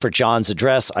it. For John's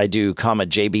address, I do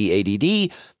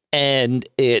JBADD, and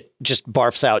it just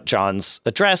barfs out John's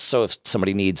address. So if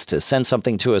somebody needs to send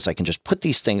something to us, I can just put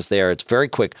these things there. It's very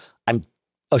quick. I'm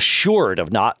assured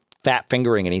of not fat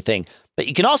fingering anything, but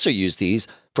you can also use these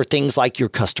for things like your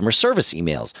customer service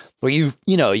emails, where you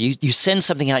send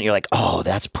something out and you're like, oh,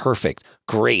 that's perfect.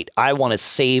 Great. I want to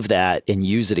save that and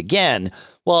use it again.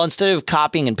 Well, instead of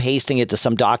copying and pasting it to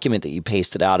some document that you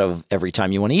paste it out of every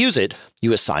time you want to use it,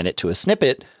 you assign it to a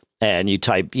snippet. And you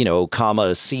type,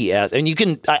 comma CS, and you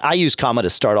can. I use comma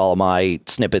to start all of my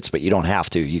snippets, but you don't have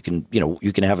to. You can,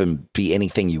 you can have them be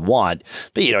anything you want.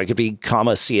 But it could be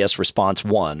comma CS response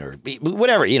 1 or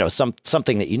whatever.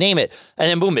 Something that you name it, and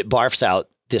then boom, it barfs out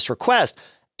this request.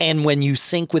 And when you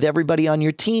sync with everybody on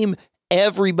your team,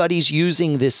 everybody's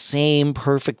using this same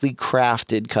perfectly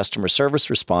crafted customer service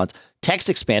response. Text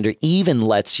Expander even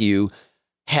lets you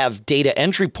have data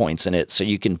entry points in it, so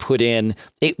you can put in,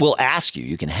 it will ask you,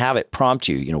 you can have it prompt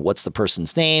you, what's the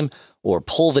person's name, or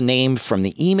pull the name from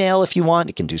the email if you want.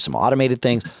 It can do some automated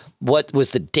things. What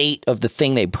was the date of the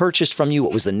thing they purchased from you?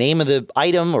 What was the name of the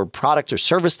item or product or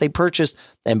service they purchased?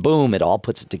 And boom, it all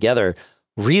puts it together.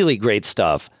 Really great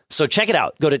stuff. So check it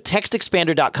out. Go to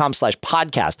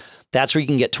textexpander.com/podcast. That's where you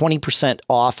can get 20%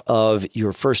 off of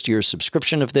your first year's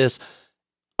subscription of this.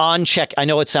 On check, I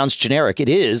know it sounds generic. It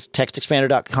is.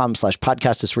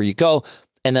 Textexpander.com/podcast is where you go.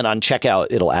 And then on checkout,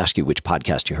 it'll ask you which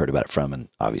podcast you heard about it from. And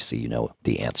obviously, you know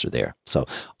the answer there. So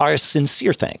our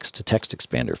sincere thanks to Text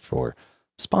Expander for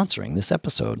sponsoring this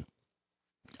episode.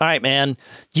 All right, man.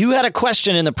 You had a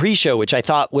question in the pre-show, which I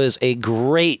thought was a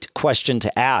great question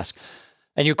to ask.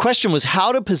 And your question was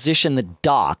how to position the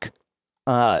dock,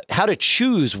 how to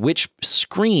choose which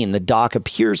screen the dock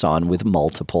appears on with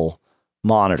multiple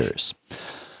monitors.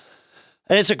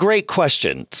 And it's a great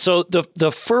question. So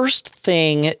the first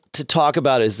thing to talk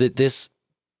about is that this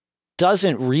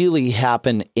doesn't really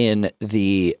happen in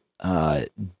the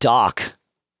dock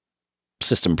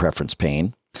system preference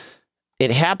pane.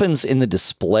 It happens in the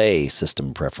display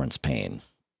system preference pane.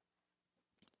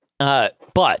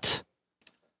 But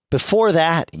before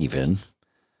that, even,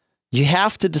 you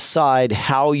have to decide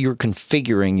how you're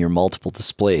configuring your multiple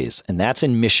displays, and that's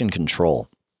in mission control.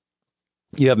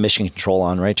 You have mission control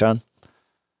on, right, John?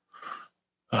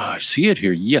 I see it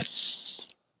here. Yes.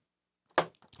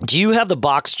 Do you have the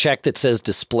box check that says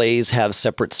displays have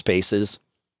separate spaces?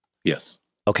 Yes.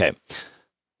 Okay.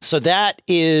 So that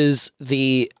is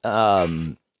the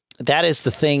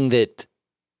thing that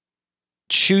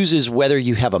chooses whether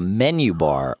you have a menu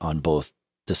bar on both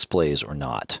displays or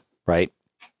not, right?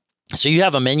 So you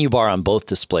have a menu bar on both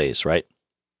displays, right?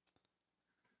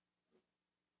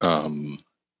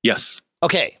 Yes.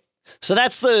 Okay. So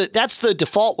that's the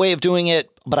default way of doing it,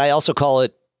 but I also call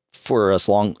it, for us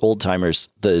old timers,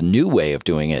 the new way of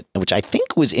doing it, which I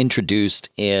think was introduced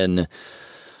in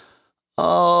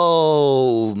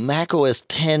Mac OS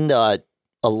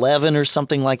 10.11 or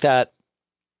something like that,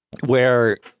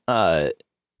 where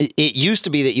it used to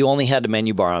be that you only had a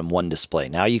menu bar on one display.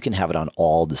 Now you can have it on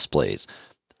all displays.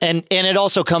 And it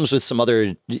also comes with some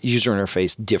other user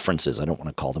interface differences. I don't want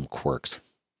to call them quirks.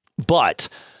 But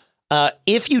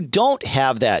if you don't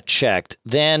have that checked,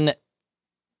 then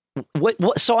what?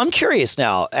 So I'm curious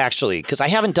now, actually, because I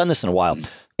haven't done this in a while.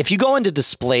 If you go into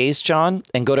displays, John,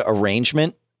 and go to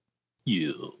arrangement,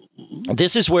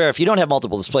 this is where, if you don't have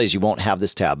multiple displays, you won't have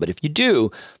this tab. But if you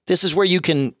do, this is where you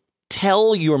can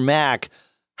tell your Mac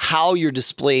how your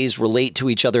displays relate to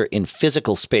each other in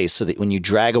physical space so that when you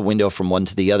drag a window from one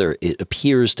to the other, it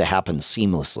appears to happen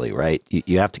seamlessly, right?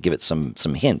 You have to give it some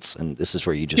hints, and this is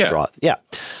where you just draw it. Yeah.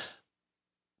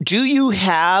 Do you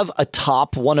have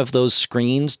atop one of those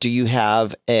screens, do you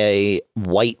have a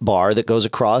white bar that goes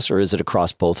across, or is it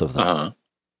across both of them?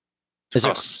 It's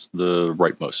across the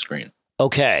rightmost screen.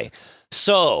 Okay.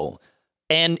 So,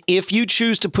 and if you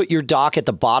choose to put your dock at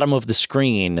the bottom of the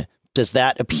screen, does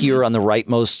that appear on the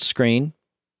rightmost screen?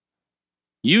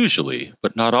 Usually,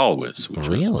 but not always, which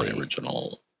really? was my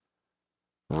original.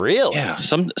 Really? Yeah.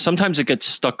 Sometimes it gets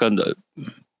stuck on the.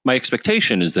 My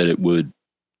expectation is that it would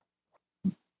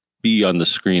be on the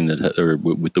screen or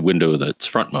with the window that's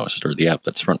frontmost, or the app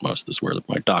that's frontmost is where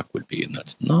my dock would be, and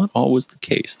that's not always the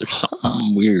case. There's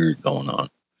something weird going on.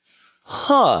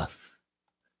 Huh.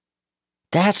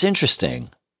 That's interesting.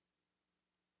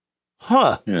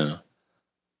 Huh. Yeah.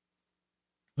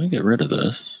 Let me get rid of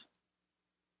this.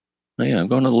 Oh, yeah, I'm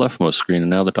going to the leftmost screen, and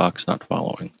now the dock's not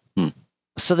following.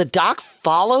 So the dock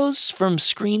follows from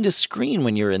screen to screen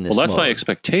when you're in this. Well, that's mode. my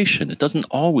expectation. It doesn't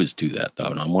always do that, though,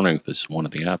 and I'm wondering if it's one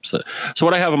of the apps that. So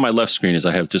what I have on my left screen is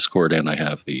I have Discord and I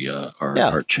have the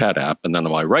our chat app, and then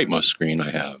on my rightmost screen I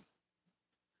have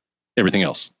everything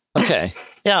else. Okay.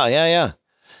 Yeah.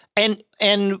 And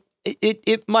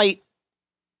it might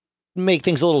make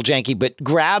things a little janky, but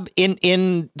grab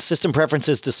in system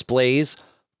preferences displays.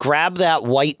 Grab that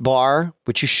white bar,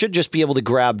 which you should just be able to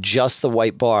grab just the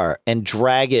white bar, and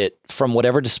drag it from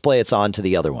whatever display it's on to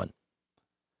the other one.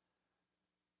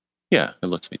 Yeah, it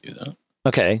lets me do that.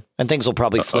 Okay. And things will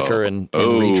probably flicker and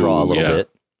redraw a little bit.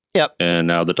 Yep. And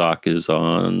now the dock is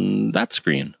on that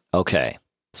screen. Okay.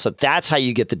 So that's how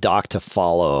you get the dock to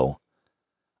follow.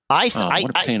 What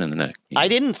a pain in the neck. I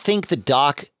didn't think the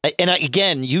dock, and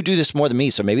again, you do this more than me,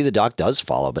 so maybe the dock does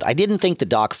follow, but I didn't think the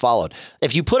dock followed.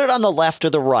 If you put it on the left or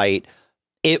the right,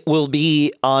 it will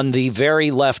be on the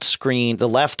very left screen, the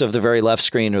left of the very left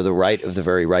screen, or the right of the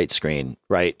very right screen,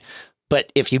 right?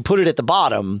 But if you put it at the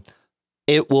bottom,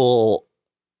 it will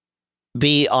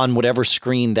be on whatever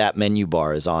screen that menu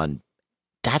bar is on.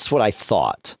 That's what I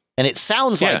thought. And it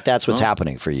sounds like that's what's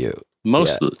happening for you.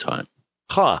 Most of the time.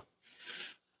 Huh.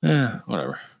 Yeah,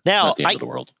 whatever. Now, not the end of the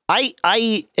world. I,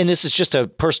 and this is just a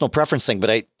personal preference thing,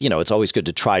 but it's always good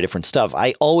to try different stuff.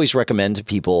 I always recommend to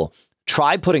people,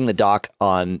 try putting the dock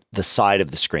on the side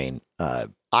of the screen.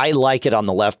 I like it on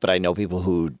the left, but I know people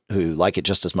who like it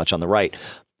just as much on the right.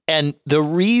 And the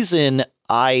reason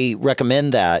I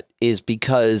recommend that is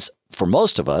because for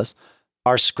most of us,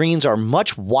 our screens are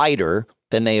much wider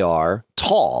than they are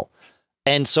tall.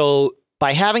 And so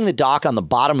by having the dock on the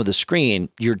bottom of the screen,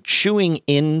 you're chewing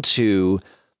into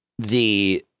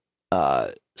the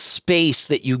space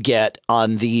that you get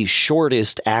on the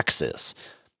shortest axis.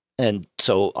 And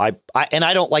so I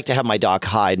don't like to have my dock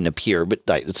hide and appear, but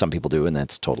some people do, and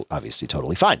that's obviously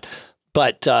totally fine.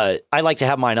 But I like to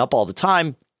have mine up all the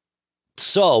time.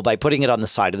 So by putting it on the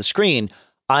side of the screen,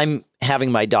 I'm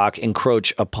having my dock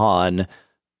encroach upon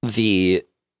the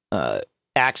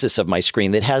axis of my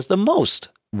screen that has the most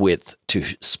width to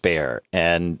spare.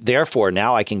 And therefore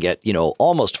now I can get,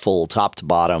 almost full top to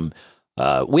bottom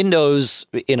windows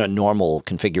in a normal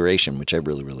configuration, which I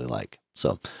really, really like.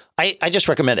 So I just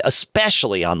recommend it,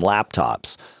 especially on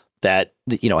laptops, that,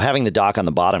 having the dock on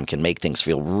the bottom can make things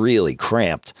feel really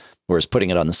cramped. Whereas putting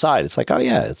it on the side, it's like, oh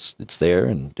yeah, it's there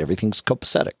and everything's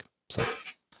copacetic. So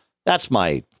that's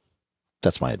my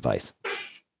advice.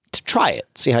 To try it,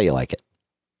 see how you like it.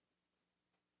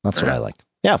 That's what I like.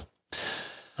 Yeah.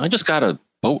 I just got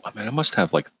I must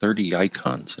have like 30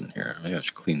 icons in here. Maybe I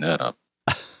should clean that up.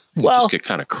 Well, just get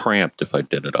kind of cramped if I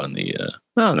did it on the,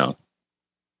 no.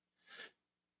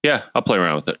 Yeah, I'll play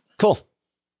around with it. Cool.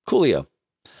 Coolio.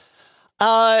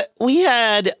 We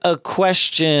had a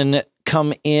question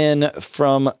come in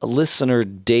from listener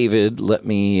David. Let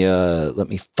me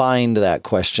find that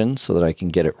question so that I can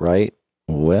get it right.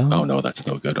 Well, oh no, that's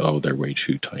no good. Oh, they're way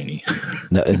too tiny.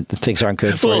 No, things aren't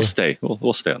good for you.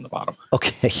 We'll stay on the bottom.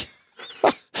 Okay.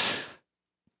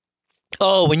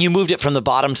 Oh, when you moved it from the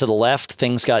bottom to the left,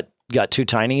 things got too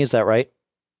tiny. Is that right?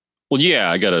 Well,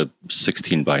 yeah, I got a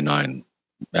 16:9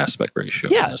 aspect ratio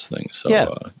on this thing. So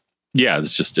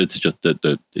it's just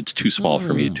that it's too small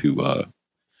for me to.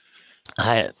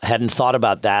 I hadn't thought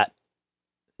about that.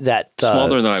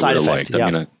 Smaller than I would have liked. Yeah.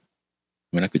 I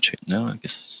mean, I could change. No, I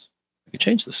guess I could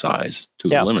change the size to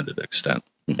a limited extent.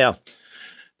 Yeah.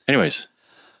 Anyways.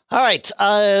 All right.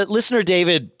 Listener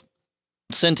David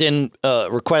sent in a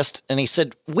request, and he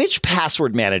said, which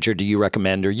password manager do you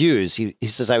recommend or use? He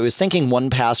says, I was thinking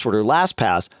 1Password or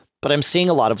LastPass, but I'm seeing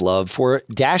a lot of love for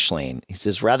Dashlane. He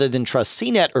says, rather than trust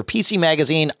CNET or PC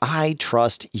Magazine, I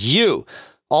trust you.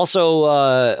 Also,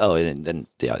 and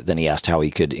then he asked how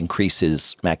he could increase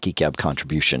his Mac Geek Gab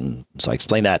contribution. So I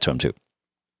explained that to him too.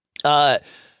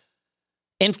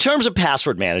 In terms of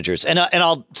password managers, and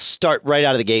I'll start right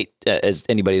out of the gate, as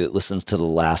anybody that listens to the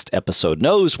last episode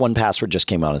knows, 1Password just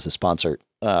came out as a sponsor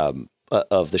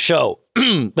of the show,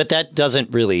 but that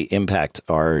doesn't really impact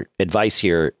our advice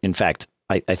here. In fact,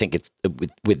 I think it's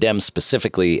with them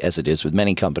specifically, as it is with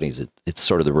many companies, it's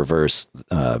sort of the reverse.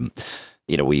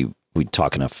 We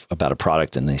talk enough about a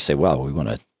product and they say, well, we want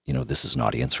to, this is an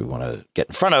audience we want to get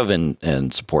in front of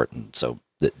and support. And so,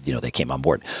 they came on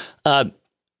board.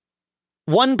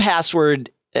 1Password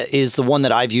is the one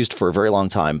that I've used for a very long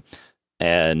time.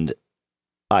 And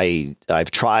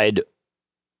I've tried,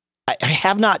 I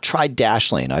have not tried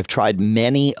Dashlane. I've tried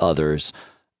many others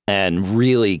and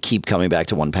really keep coming back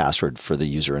to 1Password for the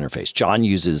user interface. John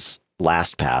uses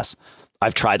LastPass.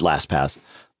 I've tried LastPass.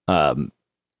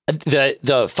 The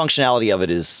functionality of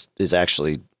it is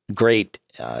actually great.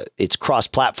 Its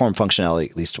cross-platform functionality,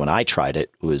 at least when I tried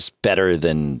it, was better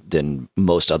than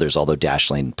most others, although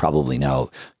Dashlane probably now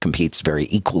competes very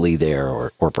equally there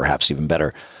or perhaps even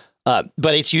better.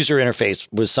 But its user interface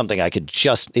was something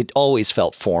it always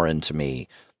felt foreign to me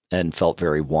and felt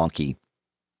very wonky.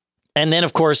 And then,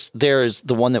 of course, there's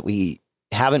the one that we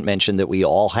haven't mentioned that we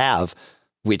all have,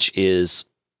 which is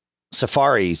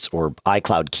Safari's or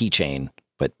iCloud Keychain,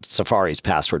 but Safari's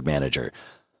password manager.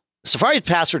 Safari's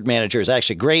password manager is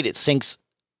actually great. It syncs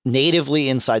natively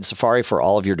inside Safari for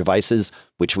all of your devices,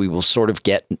 which we will sort of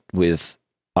get with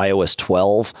iOS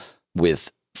 12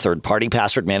 with third-party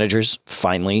password managers,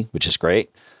 finally, which is great.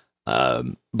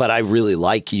 But I really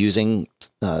like using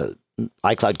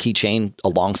iCloud Keychain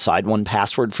alongside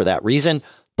 1Password for that reason.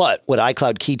 But with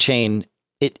iCloud Keychain,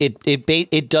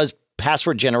 it does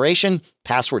password generation,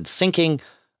 password syncing,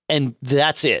 and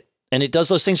that's it. And it does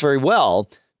those things very well,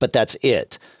 but that's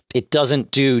it. It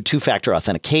doesn't do two-factor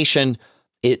authentication.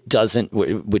 It doesn't,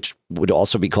 which would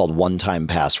also be called one-time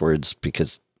passwords,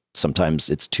 because sometimes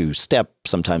it's two-step,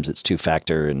 sometimes it's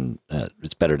two-factor, and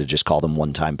it's better to just call them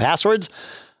one-time passwords,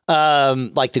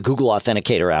 like the Google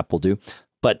Authenticator app will do.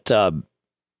 But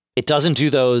it doesn't do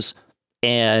those,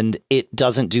 and it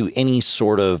doesn't do any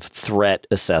sort of threat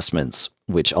assessments,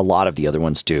 which a lot of the other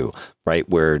ones do, right?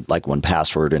 Where like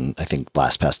 1Password, and I think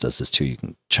LastPass does this too. You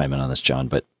can chime in on this, John,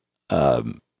 but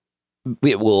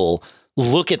it will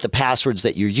look at the passwords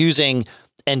that you're using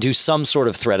and do some sort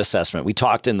of threat assessment. We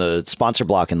talked in the sponsor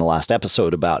block in the last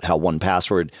episode about how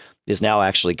 1Password is now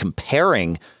actually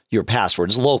comparing your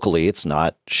passwords locally. It's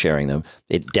not sharing them.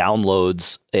 It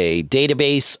downloads a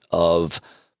database of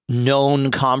known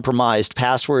compromised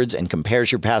passwords and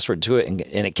compares your password to it. And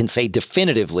it can say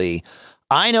definitively,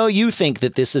 I know you think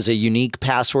that this is a unique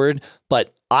password,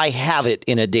 but I have it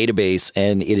in a database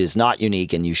and it is not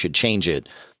unique and you should change it.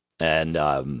 And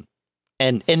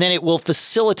then it will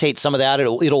facilitate some of that.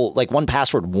 It'll like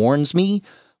 1Password warns me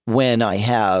when I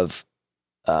have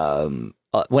an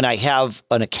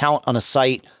account on a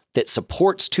site that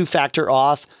supports two-factor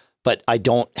auth, but I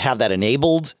don't have that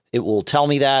enabled. It will tell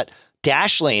me that.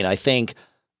 Dashlane, I think,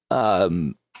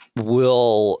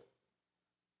 will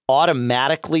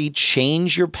automatically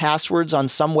change your passwords on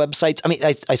some websites. I mean,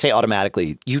 I say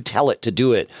automatically. You tell it to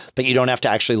do it, but you don't have to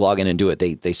actually log in and do it.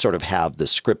 They sort of have the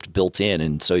script built in,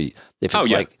 and so if it's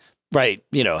like, right,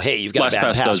 hey, you've got a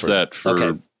bad password. LastPass does that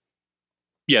for.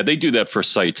 Yeah, they do that for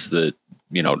sites that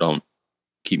don't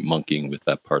keep monkeying with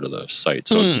that part of the site.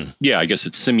 So yeah, I guess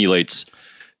it simulates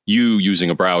you using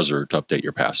a browser to update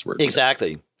your password.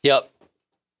 Exactly. Yep.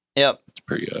 It's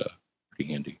pretty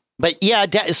handy. But yeah,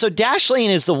 so Dashlane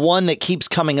is the one that keeps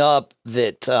coming up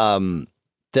that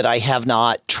that I have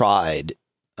not tried,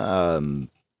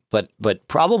 but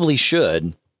probably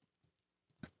should.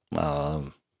 There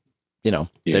you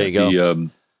go.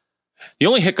 The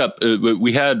only hiccup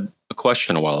we had a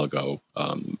question a while ago.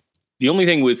 The only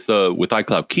thing with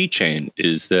iCloud Keychain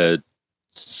is that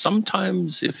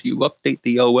sometimes if you update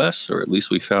the OS, or at least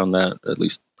we found that, at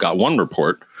least got one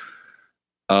report,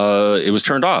 it was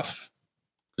turned off.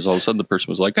 Because all of a sudden the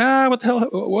person was like, what the hell?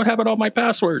 What happened to all my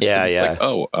passwords? Yeah, and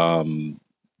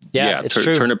it's like,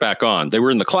 true. Turn it back on. They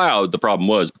were in the cloud. The problem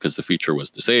was because the feature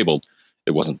was disabled,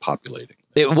 it wasn't populating.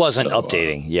 It wasn't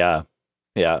updating.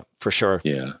 Yeah, for sure.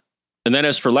 Yeah. And then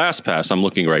as for LastPass, I'm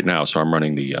looking right now. So I'm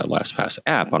running the LastPass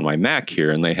app on my Mac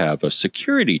here, and they have a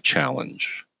security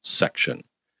challenge section.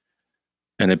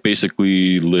 And it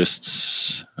basically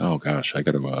lists, oh gosh, I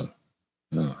got to,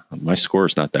 my score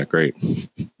is not that great.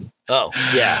 Oh,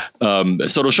 yeah.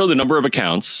 So it'll show the number of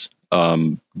accounts,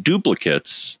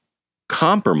 duplicates,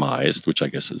 compromised, which I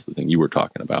guess is the thing you were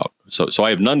talking about. So I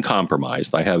have none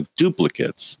compromised. I have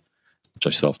duplicates, which I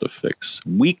still have to fix.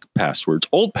 Weak passwords,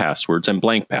 old passwords, and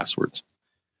blank passwords.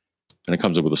 And it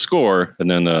comes up with a score, and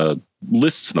then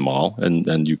lists them all,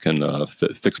 and you can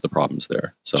fix the problems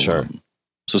there. So, sure.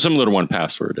 So similar to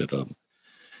 1Password, it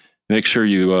make sure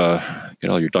you get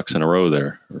all your ducks in a row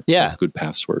there. Yeah, good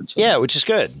passwords. Yeah, which is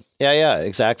good. Yeah,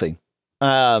 exactly.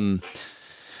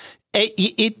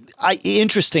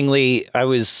 Interestingly, I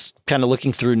was kind of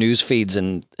looking through news feeds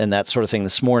and that sort of thing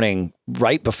this morning,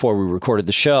 right before we recorded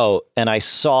the show, and I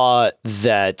saw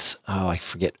that, I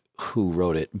forget who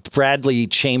wrote it. Bradley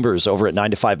Chambers over at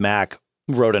 9to5Mac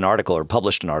wrote an article or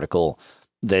published an article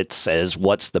that says,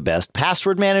 what's the best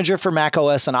password manager for Mac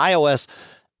OS and iOS?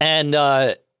 And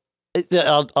I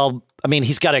mean,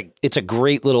 it's a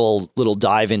great little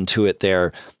dive into it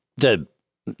there. The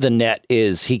net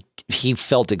is, he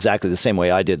felt exactly the same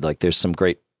way I did. Like, there's some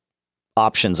great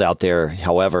options out there.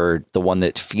 However, the one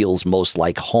that feels most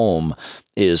like home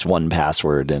is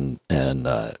 1Password, and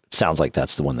sounds like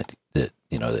that's the one that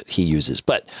he uses.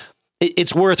 But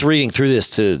it's worth reading through this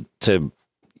to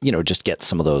just get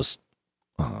some of those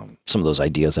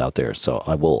ideas out there. So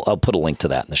I'll put a link to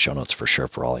that in the show notes for sure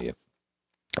for all of you.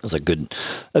 It was a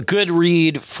good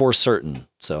read for certain.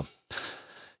 So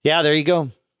yeah, there you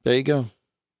go.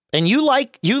 And you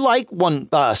like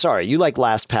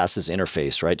LastPass's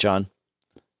interface, right, John?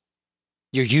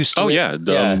 You're used to it? Yeah.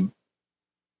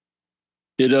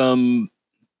 It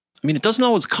doesn't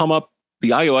always come up. The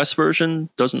iOS version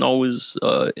doesn't always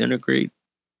integrate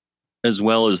as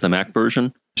well as the Mac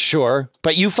version. Sure,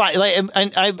 but you find, like,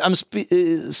 I'm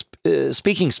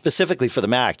speaking specifically for the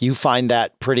Mac, you find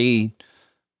that pretty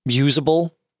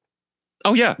usable?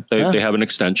 Oh yeah, they have an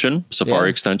extension, Safari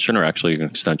extension, or actually an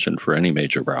extension for any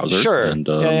major browser. Sure, and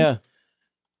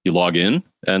you log in,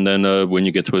 and then when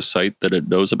you get to a site that it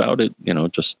knows about, it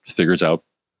just figures out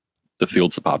the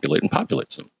fields to populate and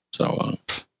populates them. So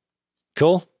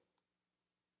cool.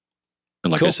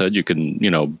 And like I said, you can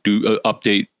do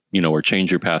update, or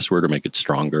change your password or make it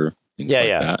stronger. Things like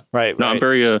that. Right. No, I'm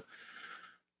very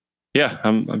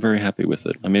I'm very happy with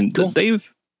it. I mean, cool.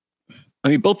 Both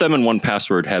them and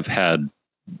 1Password have had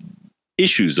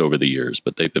issues over the years,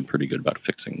 but they've been pretty good about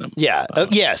fixing them. Yeah.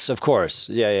 Yes, of course.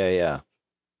 Yeah.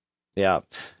 The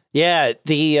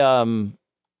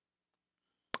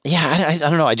I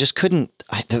don't know. I just couldn't.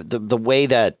 The way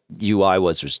that UI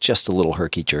was just a little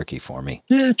herky jerky for me.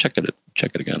 Yeah, check it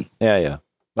again. Yeah.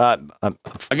 I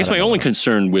guess my only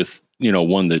concern with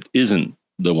one that isn't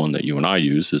the one that you and I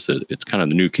use is that it's kind of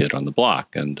the new kid on the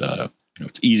block, and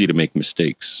it's easy to make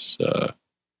mistakes.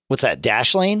 What's that,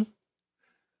 Dashlane?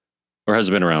 Or has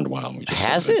it been around a while? And we just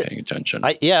haven't been paying attention.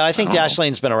 I think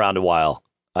Dashlane's been around a while.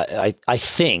 I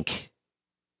think.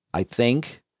 It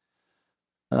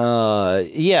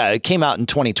came out in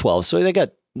 2012, so they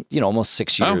got almost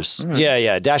 6 years. Right.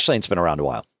 Yeah. Dashlane's been around a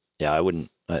while. Yeah, I wouldn't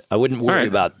worry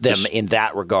about them in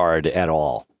that regard at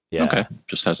all. Yeah. Okay.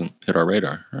 Just hasn't hit our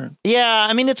radar. All right. Yeah,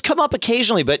 I mean, it's come up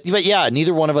occasionally, but yeah,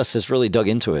 neither one of us has really dug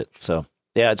into it. So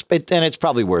yeah, it's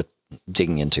probably worth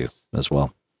digging into as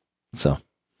well. So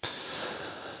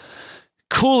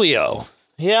coolio.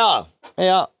 Yeah.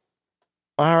 All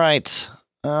right.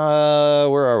 Where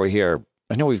are we here?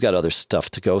 I know we've got other stuff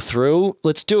to go through.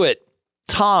 Let's do it.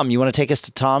 Tom, you want to take us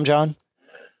to Tom, John?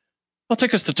 I'll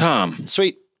take us to Tom.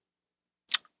 Sweet.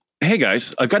 Hey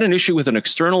guys, I've got an issue with an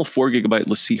external 4GB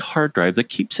LaCie hard drive that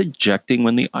keeps ejecting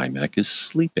when the iMac is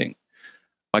sleeping.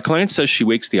 My client says she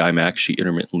wakes the iMac, she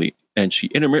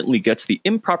intermittently gets the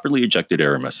improperly ejected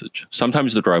error message.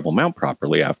 Sometimes the drive will mount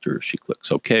properly after she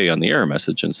clicks OK on the error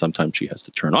message, and sometimes she has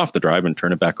to turn off the drive and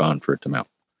turn it back on for it to mount.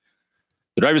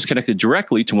 The drive is connected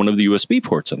directly to one of the USB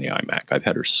ports on the iMac. I've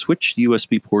had her switch the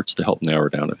USB ports to help narrow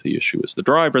down if the issue is the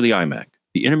drive or the iMac.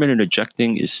 The intermittent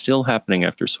ejecting is still happening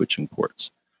after switching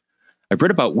ports. I've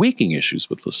read about waking issues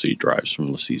with LaCie drives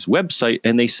from LaCie's website,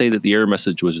 and they say that the error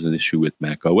message was an issue with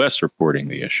Mac OS reporting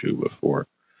the issue before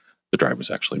the drive was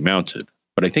actually mounted.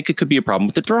 But I think it could be a problem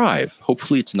with the drive.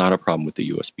 Hopefully it's not a problem with the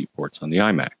USB ports on the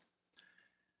iMac.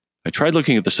 I tried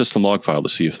looking at the system log file to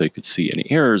see if they could see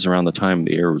any errors around the time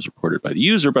the error was reported by the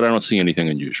user, but I don't see anything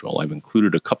unusual. I've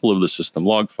included a couple of the system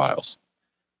log files,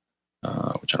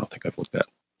 which I don't think I've looked at.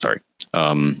 Sorry.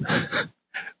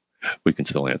 We can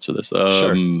still answer this.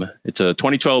 Sure. It's a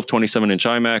 2012 27-inch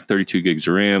iMac, 32 gigs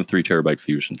of RAM, 3 terabyte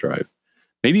Fusion drive.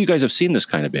 Maybe you guys have seen this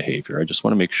kind of behavior. I just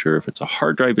want to make sure if it's a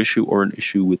hard drive issue or an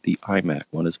issue with the iMac.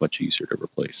 One is much easier to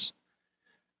replace.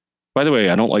 By the way,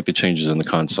 I don't like the changes in the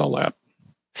console app.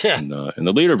 Yeah. In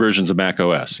the later versions of Mac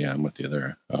OS. Yeah, I'm with you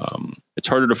there. It's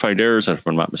harder to find errors, and if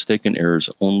I'm not mistaken, errors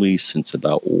only since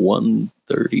about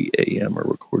 1:30 a.m. are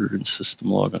recorded in system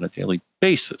log on a daily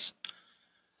basis.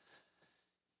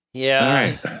 Yeah. All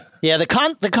right. Yeah,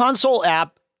 the console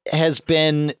app has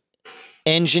been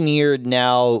engineered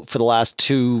now for the last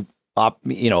two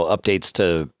updates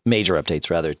to major updates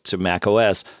rather to Mac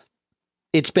OS.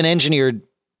 It's been engineered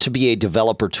to be a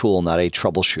developer tool, not a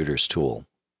troubleshooter's tool.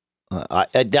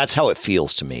 That's how it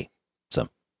feels to me. So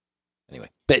anyway,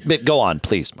 but go on,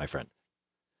 please, my friend.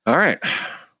 All right.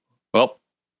 Well,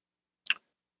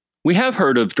 we have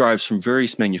heard of drives from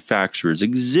various manufacturers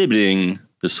exhibiting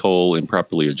this whole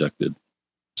improperly ejected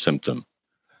symptom.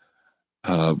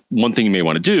 One thing you may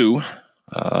want to do,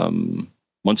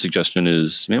 one suggestion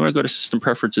is you may want to go to System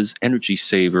Preferences, Energy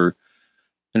Saver.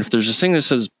 And if there's a thing that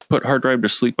says put hard drive to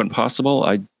sleep when possible,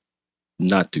 I'd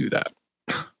not do that.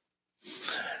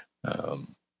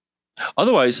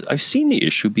 Otherwise, I've seen the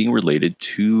issue being related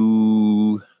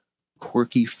to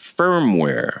quirky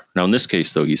firmware. Now, in this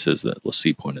case, though, he says that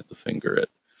LaCie pointed the finger at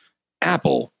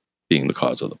Apple being the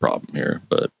cause of the problem here,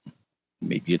 but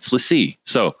maybe it's LaCie.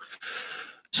 So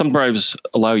some drives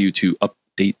allow you to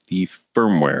update the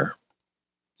firmware.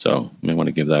 So you may want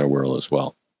to give that a whirl as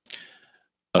well.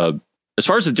 As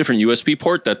far as a different USB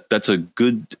port, that's a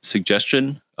good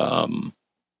suggestion.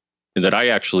 That I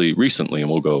actually recently, and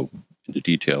we'll go into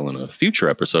detail in a future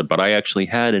episode, but I actually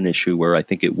had an issue where I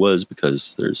think it was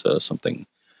because there's something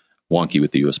wonky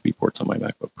with the USB ports on my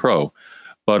MacBook Pro.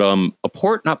 But a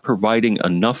port not providing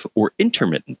enough or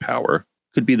intermittent power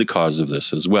could be the cause of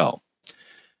this as well.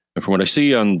 And from what I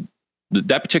see on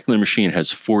that particular machine has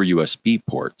 4 USB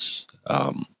ports.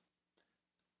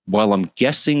 While I'm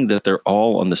guessing that they're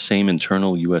all on the same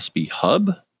internal USB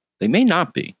hub, they may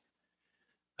not be.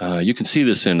 You can see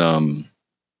this in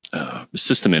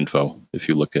system info. If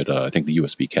you look at, I think, the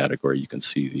USB category, you can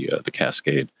see the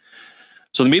cascade.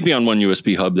 So they may be on one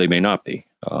USB hub, they may not be.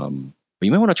 But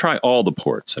you may want to try all the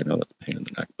ports. I know that's a pain in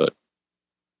the neck, but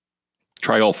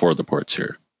try all 4 of the ports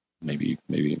here. Maybe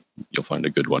you'll find a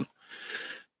good one.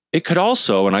 It could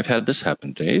also, and I've had this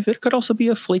happen, Dave, it could also be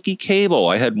a flaky cable.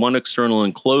 I had one external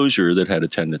enclosure that had a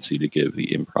tendency to give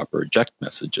the improper eject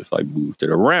message if I moved it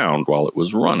around while it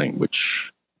was running,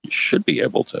 which you should be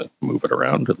able to move it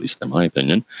around, at least in my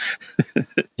opinion.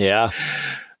 Yeah.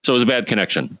 So it was a bad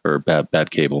connection or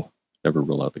bad cable. Never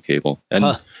rule out the cable.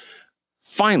 And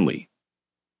finally,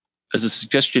 as a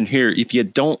suggestion here, if you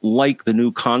don't like the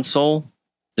new console,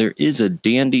 there is a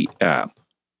dandy app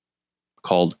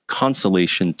called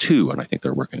Constellation 2, and I think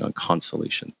they're working on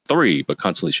Constellation 3, but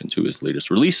Constellation 2 is the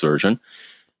latest release version.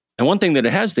 And one thing that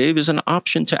it has, Dave, is an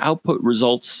option to output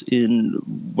results in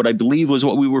what I believe was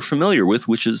what we were familiar with,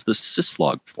 which is the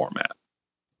syslog format.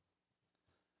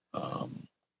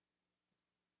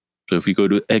 So if we go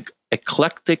to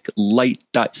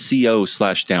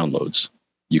eclecticlight.co/downloads,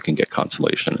 you can get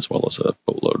Constellation as well as a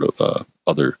boatload of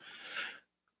other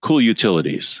cool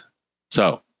utilities.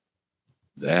 So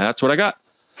that's what I got.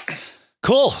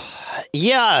 Cool.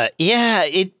 Yeah.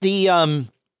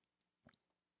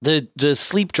 The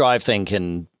sleep drive thing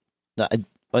can,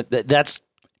 that's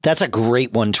a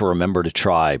great one to remember to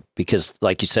try because,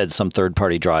 like you said, some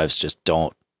third-party drives just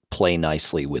don't play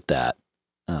nicely with that.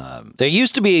 There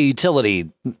used to be a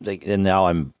utility, and now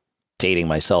I'm dating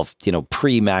myself,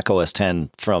 pre-Mac OS X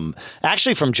from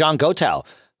John Gotow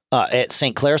at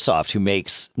St. Clair Soft, who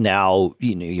makes now,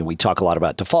 we talk a lot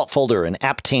about Default Folder and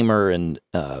App Tamer and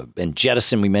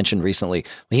Jettison we mentioned recently.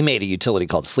 He made a utility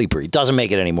called Sleeper. He doesn't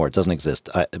make it anymore. It doesn't exist.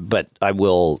 But I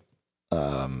will,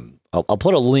 I'll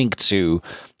put a link to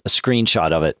a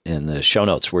screenshot of it in the show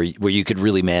notes where you could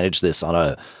really manage this on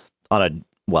a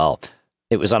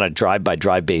it was on a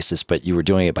drive-by-drive basis, but you were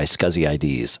doing it by SCSI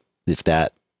IDs, if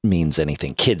that means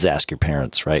anything. Kids ask your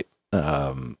parents, right?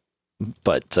 But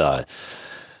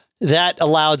that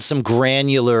allowed some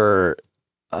granular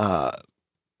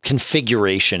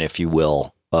configuration, if you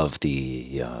will, of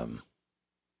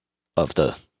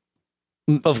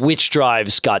which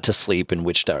drives got to sleep and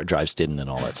which drives didn't and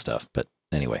all that stuff. But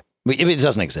anyway, it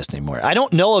doesn't exist anymore. I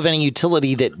don't know of any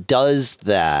utility that does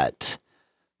that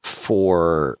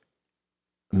for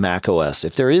Mac OS.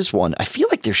 If there is one, I feel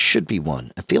like there should be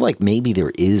one. I feel like maybe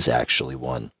there is actually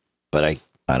one, but I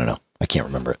don't know. I can't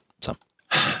remember it. So,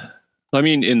 I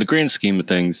mean, in the grand scheme of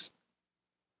things,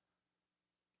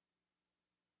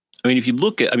 if you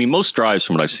look at, most drives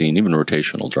from what I've seen, even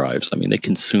rotational drives, they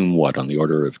consume what, on the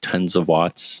order of tens of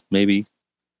watts, maybe?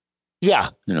 Yeah.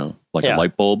 A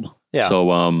light bulb. Yeah.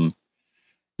 So,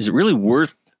 is it really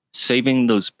worth saving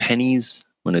those pennies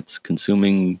when it's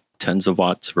consuming tens of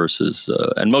watts versus,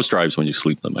 and most drives when you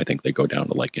sleep them, I think they go down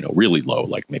to like, really low,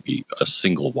 like maybe a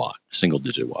single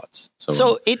digit watts.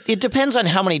 So it depends on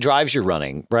how many drives you're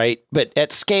running, right? But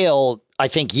at scale, I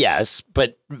think yes,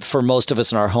 but for most of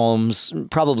us in our homes,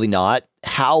 probably not.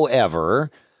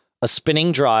 However, a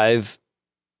spinning drive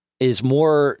is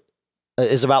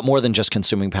about more than just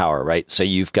consuming power, right? So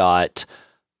you've got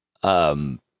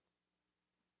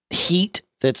heat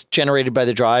that's generated by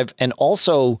the drive, and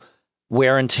also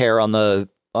wear and tear on the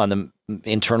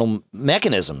internal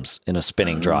mechanisms in a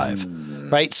spinning drive,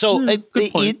 right? So,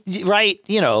 right,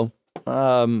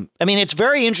 I mean, it's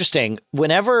very interesting.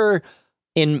 Whenever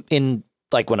in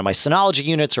like one of my Synology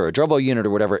units or a Drobo unit or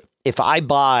whatever, if I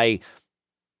buy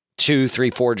 2, 3,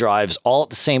 4 drives all at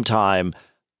the same time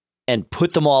and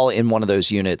put them all in one of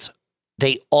those units,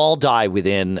 they all die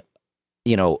within,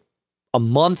 a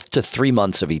month to 3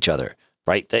 months of each other,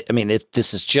 right? I mean,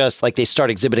 this is just like they start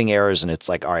exhibiting errors and it's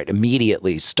like, all right,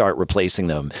 immediately start replacing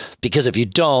them, because if you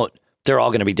don't, they're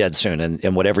all going to be dead soon.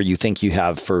 And whatever you think you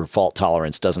have for fault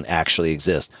tolerance doesn't actually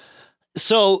exist.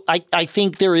 So I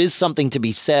think there is something to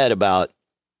be said about,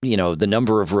 the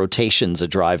number of rotations a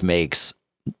drive makes,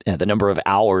 the number of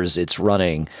hours it's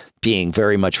running being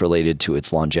very much related to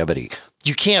its longevity.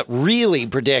 You can't really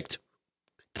predict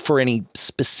for any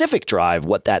specific drive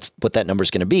what that number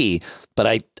is going to be,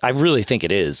 but I really think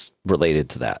it is related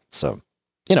to that. So,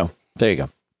 there you go.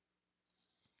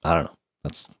 I don't know.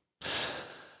 That's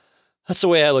the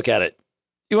way I look at it.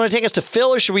 You want to take us to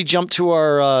Phil, or should we jump to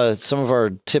our some of our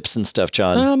tips and stuff,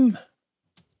 John?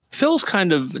 Phil's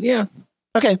kind of, yeah.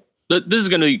 Okay. This is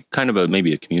going to be kind of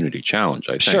maybe a community challenge,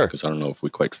 I think, sure, because I don't know if we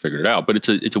quite figured it out, but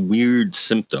it's a weird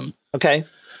symptom. Okay.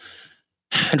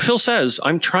 And Phil says,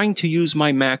 I'm trying to use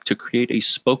my Mac to create a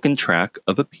spoken track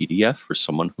of a PDF for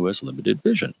someone who has limited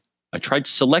vision. I tried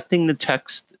selecting the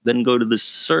text, then go to the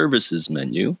services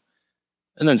menu,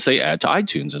 and then say add to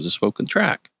iTunes as a spoken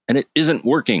track. And it isn't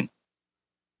working.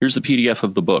 Here's the PDF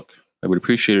of the book. I would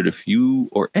appreciate it if you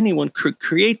or anyone could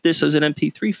create this as an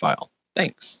MP3 file.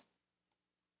 Thanks.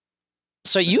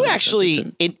 So you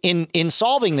actually, in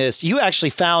solving this, you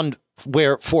actually found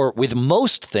with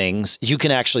most things, you can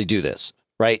actually do this,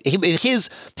 right?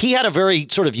 He had a very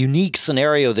sort of unique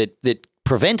scenario that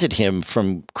prevented him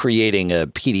from creating a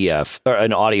PDF or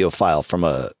an audio file from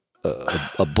a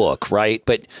book, right?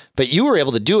 But you were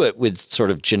able to do it with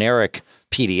sort of generic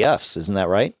PDFs, isn't that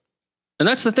right? And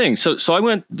that's the thing. So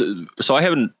I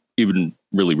haven't even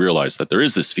really realized that there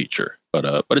is this feature,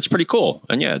 but it's pretty cool.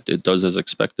 And yeah, it does as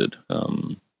expected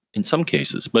in some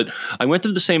cases. But I went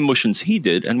through the same motions he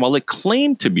did, and while it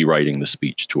claimed to be writing the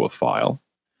speech to a file,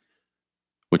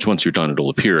 which once you're done, it'll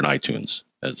appear in iTunes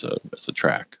as a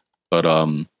track. But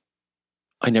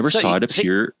I never saw it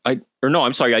appear. I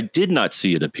did not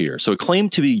see it appear. So it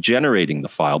claimed to be generating the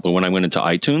file, but when I went into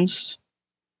iTunes,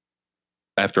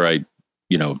 after I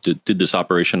did this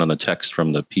operation on the text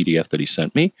from the PDF that he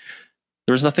sent me,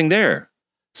 there was nothing there.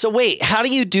 So wait, how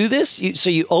do you do this? So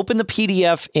you open the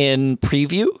PDF in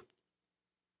Preview?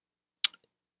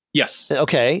 Yes.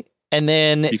 Okay. And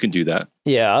then you can do that.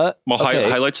 Yeah. Well, okay.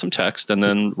 Highlight some text and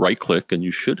then right click, and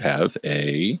you should have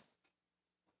in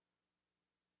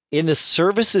the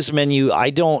services menu, I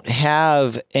don't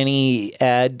have any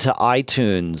add to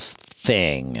iTunes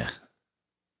thing.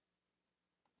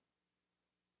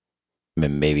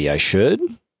 Maybe I should.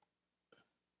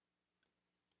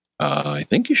 I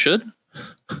think you should.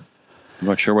 I'm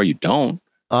not sure why you don't.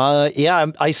 Yeah,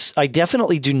 I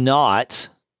definitely do not.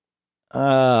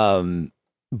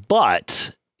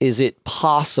 But is it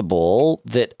possible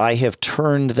that I have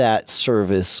turned that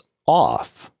service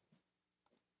off?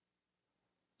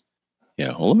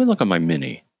 Yeah, well, let me look on my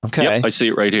Mini. Okay. Yep, I see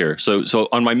it right here. So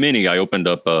on my Mini, I opened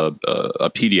up a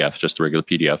PDF, just a regular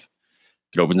PDF.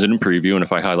 It opens it in Preview, and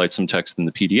if I highlight some text in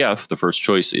the PDF, the first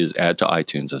choice is add to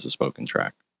iTunes as a spoken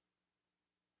track.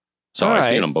 So I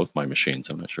see it on both my machines.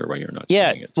 I'm not sure why you're not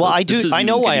seeing it. So well, I do. I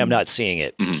know why I'm not seeing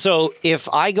it. Mm-hmm. So if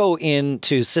I go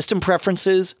into System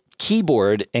Preferences,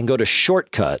 Keyboard, and go to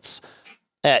Shortcuts,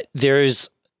 there's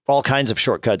all kinds of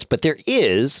shortcuts, but there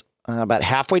is about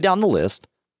halfway down the list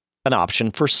an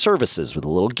option for Services with a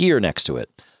little gear next to it.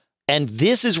 And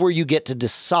this is where you get to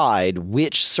decide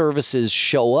which services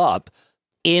show up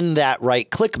in that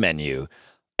right-click menu.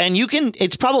 And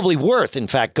it's probably worth, in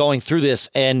fact, going through this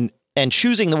and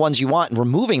choosing the ones you want and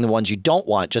removing the ones you don't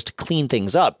want just to clean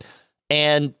things up.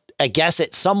 And I guess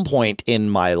at some point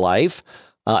in my life,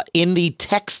 in the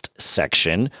text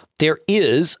section, there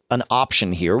is an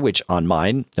option here, which on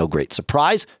mine, no great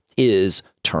surprise, is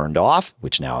turned off,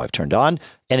 which now I've turned on,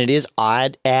 and it is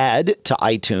add to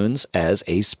iTunes as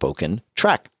a spoken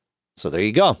track. So there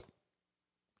you go.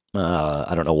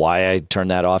 I don't know why I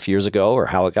turned that off years ago or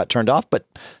how it got turned off, but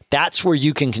that's where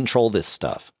you can control this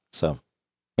stuff. So,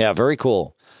 yeah, very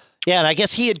cool. Yeah, and I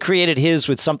guess he had created his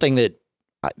with something that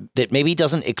maybe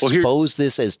doesn't expose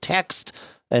this as text.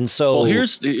 And so, well,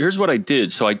 here's what I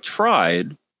did. So I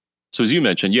tried. So as you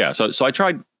mentioned, yeah. So I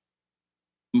tried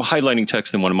highlighting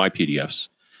text in one of my PDFs,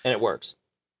 and it works,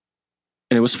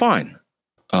 and it was fine.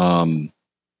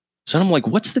 So I'm like,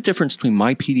 what's the difference between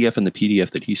my PDF and the PDF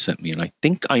that he sent me? And I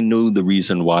think I know the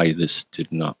reason why this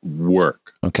did not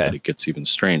work. Okay. But it gets even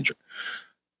stranger.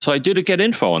 So I did a get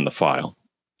info on the file,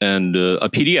 and a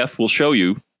PDF will show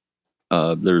you.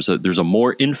 There's a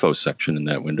more info section in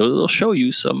that window. It'll show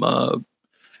you some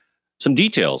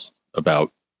details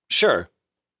about the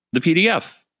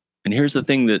PDF. And here's the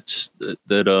thing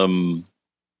that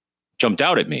jumped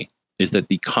out at me is that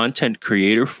the content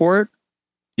creator for it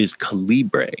is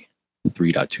Calibre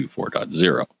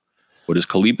 3.24.0. What is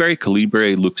Calibre?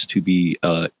 Calibre looks to be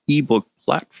an ebook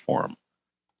platform.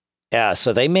 Yeah,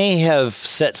 so they may have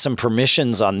set some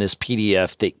permissions on this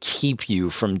PDF that keep you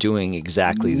from doing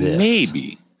exactly this.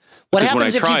 Maybe. What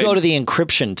happens if you go to the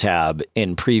encryption tab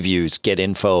in Previews, Get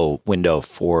Info window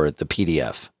for the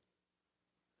PDF?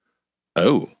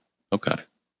 Oh, okay.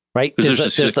 Right?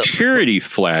 Because there's a security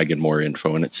flag in More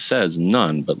Info, and it says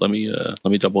none. But let me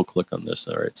double click on this.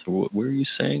 All right. So where are you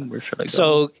saying? Where should I go?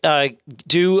 So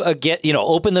do a get.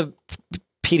 Open the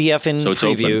PDF in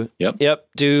Preview. Open. Yep.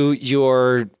 Do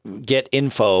your Get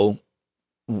Info,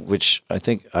 which I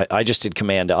think I just did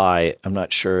Command I. I'm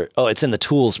not sure. Oh, it's in the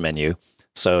Tools menu.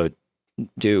 So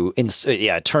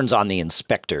it turns on the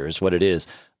inspector is what it is,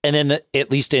 and then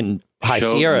at least in High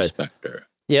Sierra inspector.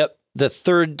 Yep. The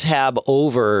third tab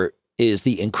over is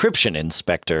the encryption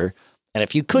inspector. And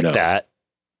if you click that,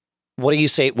 what do you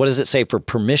say? What does it say for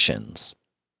permissions?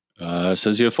 It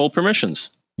says you have full permissions.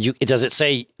 Does it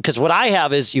say, because what I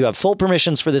have is you have full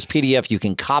permissions for this PDF. You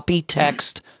can copy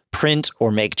text, print,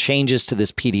 or make changes to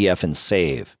this PDF and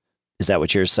save. Is that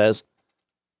what yours says?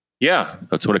 Yeah,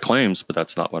 that's what it claims, but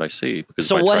that's not what I see.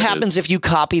 So what happens if you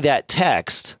copy that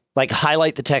text? Like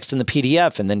highlight the text in the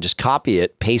PDF and then just copy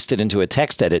it, paste it into a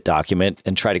text edit document,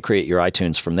 and try to create your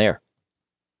iTunes from there.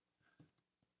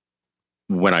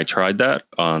 When I tried that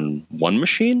on one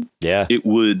machine, it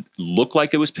would look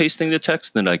like it was pasting the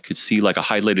text. Then I could see like a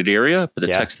highlighted area, but the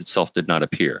text itself did not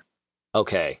appear.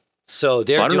 Okay. So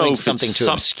they're doing something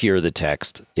to obscure the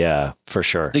text. Yeah, for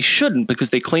sure. They shouldn't,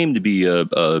 because they claim to be a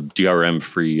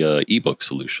DRM-free ebook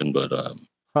solution. But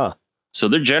so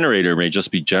their generator may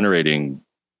just be generating.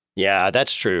 Yeah,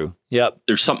 that's true. Yep.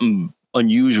 There's something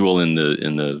unusual in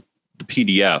the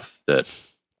PDF that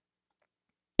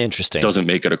doesn't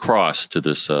make it across to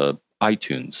this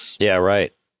iTunes. Yeah,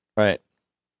 right.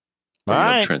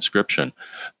 Transcription.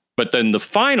 But then the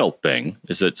final thing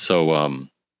is that so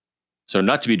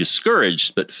not to be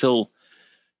discouraged, but Phil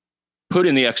put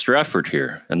in the extra effort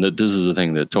here, and this is the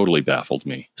thing that totally baffled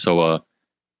me. So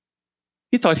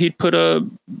he thought he'd put a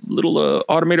little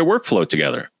automated workflow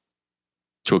together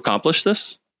to accomplish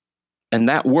this, and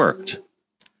that worked.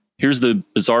 Here's the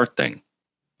bizarre thing,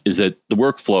 is that the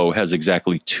workflow has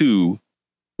exactly 2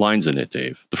 lines in it,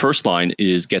 Dave. The first line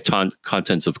is get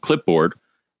contents of clipboard,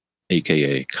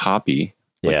 aka copy,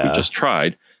 like we just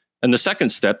tried. And the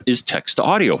second step is text to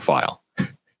audio file.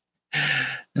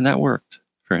 And that worked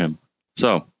for him.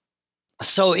 So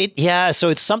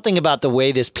it's something about the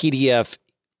way this PDF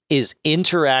is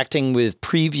interacting with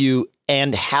Preview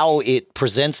and how it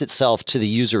presents itself to the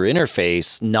user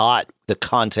interface, not the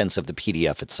contents of the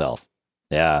PDF itself.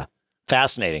 Yeah.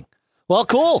 Fascinating. Well,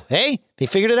 cool. Hey, they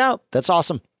figured it out. That's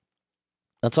awesome.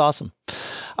 All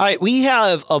right. We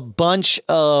have a bunch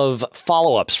of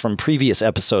follow-ups from previous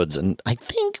episodes, and I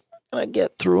think I'm going to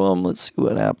get through them. Let's see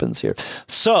what happens here.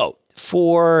 So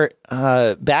for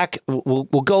back, we'll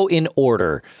go in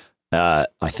order, I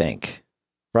think,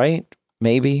 right?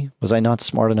 Maybe. Was I not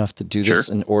smart enough to do this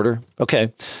in order?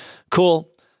 Okay, cool.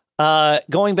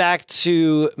 Going back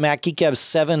to Geek Gab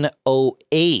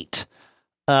 708,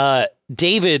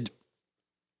 David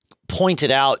pointed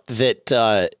out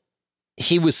that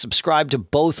he was subscribed to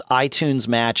both iTunes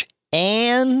Match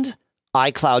and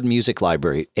iCloud Music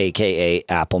Library, aka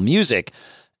Apple Music,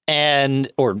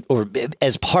 and or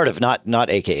as part of not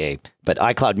aka, but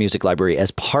iCloud Music Library as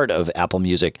part of Apple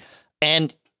Music,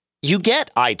 and you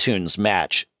get iTunes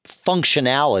Match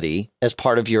functionality as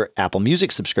part of your Apple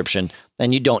Music subscription,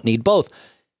 and you don't need both.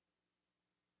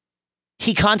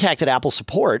 He contacted Apple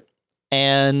support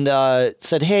and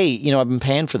said, "Hey, I've been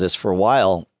paying for this for a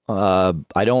while.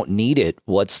 I don't need it.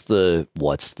 What's the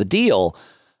deal?"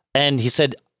 And he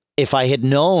said, if I had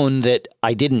known that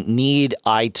I didn't need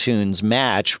iTunes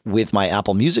Match with my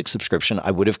Apple Music subscription,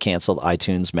 I would have canceled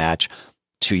iTunes Match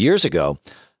 2 years ago.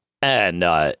 And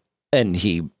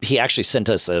he actually sent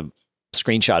us a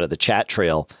screenshot of the chat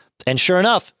trail. And sure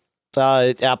enough,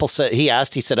 Apple said,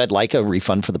 he said, I'd like a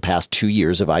refund for the past 2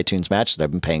 years of iTunes Match that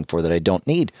I've been paying for that I don't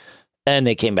need. And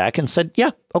they came back and said,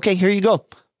 yeah, okay, here you go.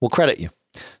 We'll credit you.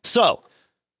 So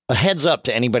a heads up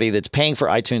to anybody that's paying for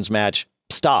iTunes Match,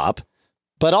 stop.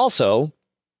 But also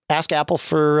ask Apple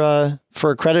for a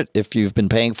credit if you've been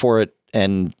paying for it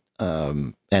and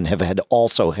have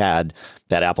also had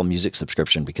that Apple Music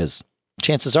subscription, because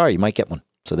chances are you might get one.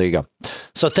 So there you go.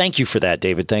 So thank you for that,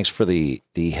 David. Thanks for the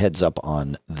heads up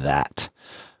on that.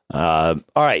 All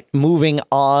right, moving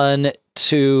on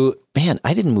to, man,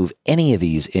 I didn't move any of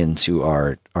these into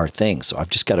our thing, so I've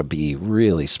just got to be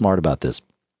really smart about this.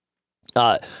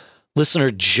 Listener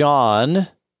John,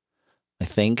 I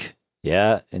think.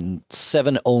 Yeah, and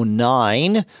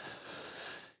 709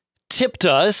 tipped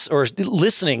us, or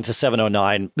listening to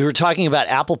 709. We were talking about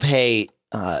Apple Pay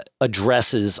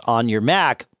addresses on your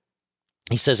Mac.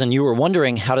 He says, and you were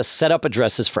wondering how to set up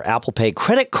addresses for Apple Pay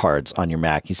credit cards on your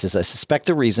Mac. He says, I suspect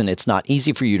the reason it's not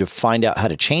easy for you to find out how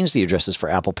to change the addresses for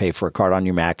Apple Pay for a card on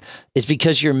your Mac is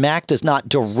because your Mac does not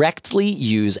directly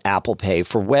use Apple Pay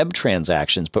for web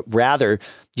transactions, but rather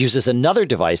uses another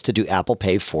device to do Apple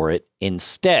Pay for it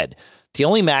instead. The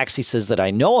only Macs, he says, that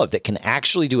I know of that can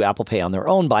actually do Apple Pay on their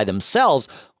own by themselves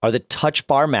are the Touch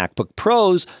Bar MacBook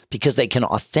Pros, because they can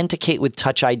authenticate with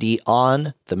Touch ID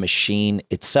on the machine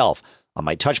itself. On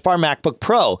my Touch Bar MacBook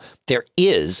Pro, there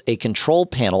is a control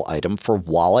panel item for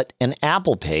Wallet and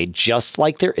Apple Pay, just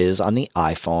like there is on the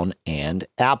iPhone and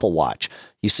Apple Watch.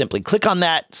 You simply click on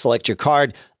that, select your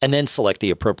card, and then select the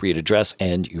appropriate address,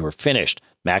 and you're finished.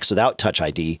 Macs without Touch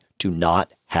ID do not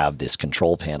have this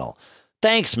control panel.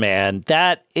 Thanks, man.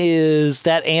 That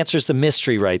answers the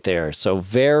mystery right there. So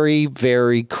very,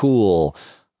 very cool.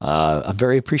 I'm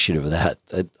very appreciative of that.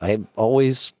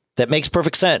 That makes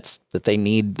perfect sense that they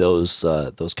need those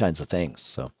kinds of things.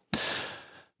 So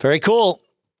very cool.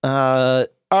 All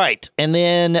right. And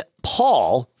then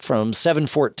Paul from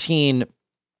 714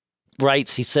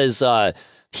 writes, he says,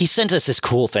 he sent us this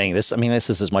cool thing. This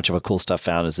is as much of a cool stuff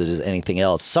found as it is anything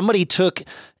else. Somebody took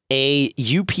a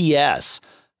UPS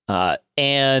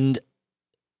and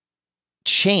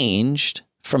changed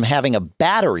from having a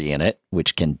battery in it,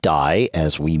 which can die,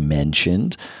 as we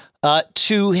mentioned,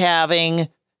 to having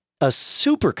a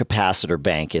supercapacitor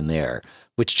bank in there,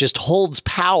 which just holds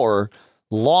power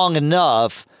long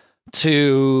enough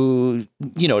to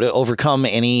overcome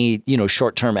any,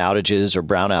 short-term outages or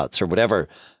brownouts or whatever.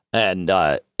 And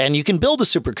you can build a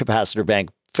supercapacitor bank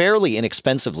fairly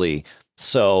inexpensively.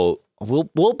 So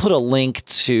we'll put a link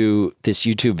to this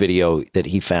YouTube video that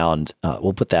he found.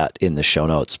 We'll put that in the show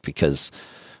notes, because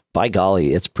by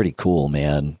golly, it's pretty cool,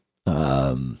 man.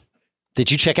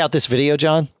 Did you check out this video,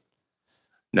 John?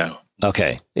 No.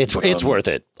 Okay. It's worth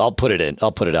it. I'll put it in.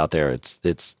 I'll put it out there. It's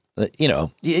do you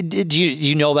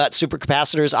know about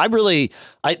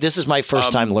supercapacitors? This is my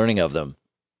first time learning of them.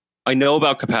 I know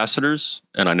about capacitors,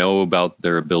 and I know about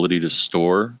their ability to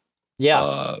store.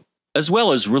 Yeah. As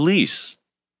well as release.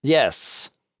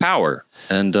 Yes. Power.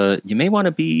 And you may want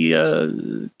to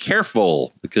be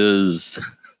careful, because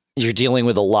you're dealing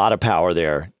with a lot of power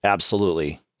there.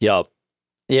 Absolutely. Yep.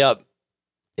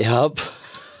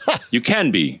 You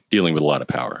can be dealing with a lot of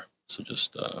power. So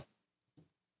just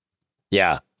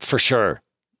yeah, for sure.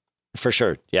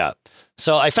 Yeah.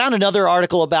 So I found another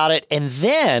article about it, and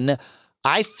then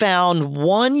I found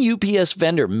one UPS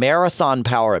vendor, Marathon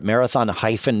Power, at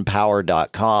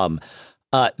marathon-power.com,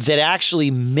 that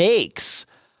actually makes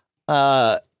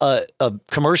a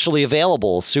commercially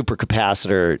available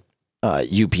supercapacitor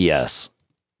UPS,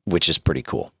 which is pretty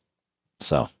cool.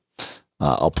 So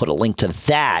I'll put a link to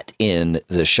that in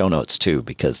the show notes too,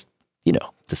 because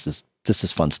this is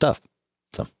fun stuff.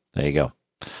 So there you go.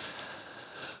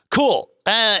 Cool.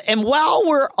 And while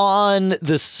we're on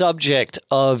the subject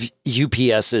of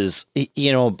UPSs,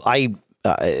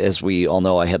 as we all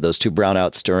know, I had those two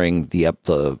brownouts during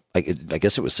I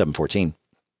guess it was 714.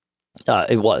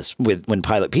 It was when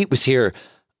Pilot Pete was here,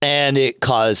 and it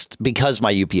caused, because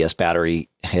my UPS battery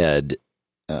had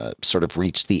sort of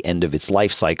reached the end of its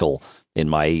life cycle in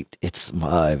my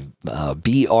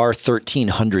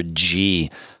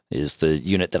BR1300G is the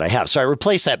unit that I have. So I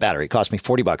replaced that battery. It cost me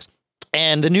 $40.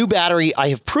 And the new battery, I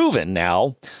have proven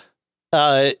now,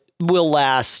 will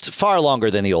last far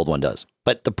longer than the old one does.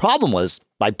 But the problem was,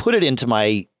 I put it into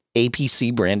my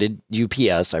APC branded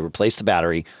UPS. I replaced the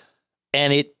battery,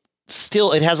 and it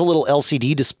has a little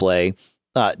LCD display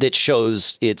that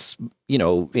shows its,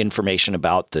 information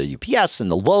about the UPS and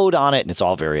the load on it. And it's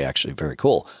all actually very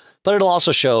cool. But it'll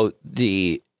also show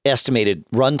the estimated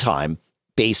runtime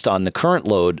based on the current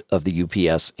load of the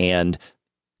UPS and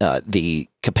the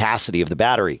capacity of the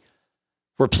battery.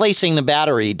 Replacing the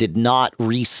battery did not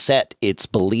reset its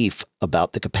belief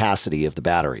about the capacity of the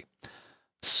battery.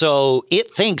 So it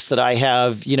thinks that I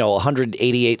have,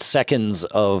 188 seconds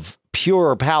of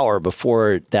pure power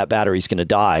before that battery's going to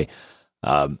die.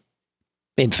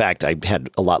 In fact, I had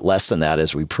a lot less than that,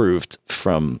 as we proved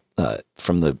from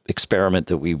the experiment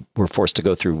that we were forced to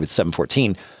go through with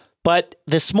 714. But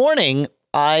this morning,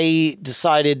 I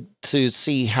decided to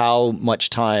see how much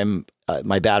time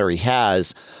my battery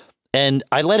has, and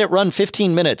I let it run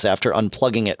 15 minutes after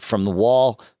unplugging it from the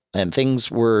wall, and things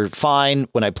were fine.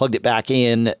 When I plugged it back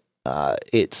in,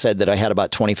 it said that I had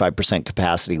about 25%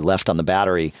 capacity left on the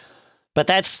battery. But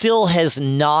that still has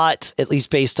not, at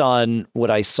least based on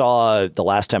what I saw the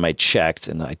last time I checked,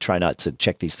 and I try not to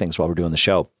check these things while we're doing the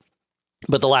show.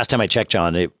 But the last time I checked,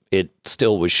 John, it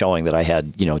still was showing that I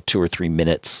had, 2 or 3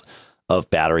 minutes of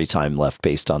battery time left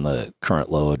based on the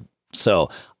current load. So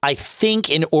I think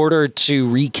in order to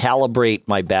recalibrate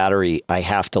my battery, I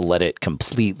have to let it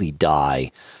completely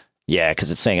die. Yeah,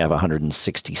 because it's saying I have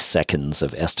 160 seconds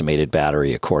of estimated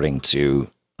battery according to,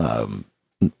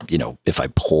 if I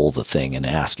pull the thing and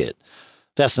ask it.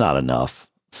 That's not enough.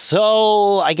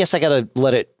 So I guess I got to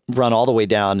let it run all the way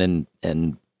down,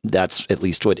 and that's at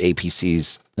least what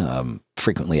APC's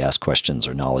frequently asked questions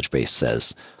or knowledge base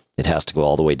says. It has to go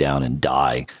all the way down and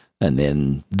die, and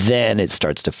then it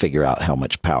starts to figure out how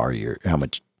much power how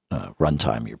much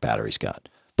runtime your battery's got.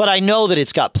 But I know that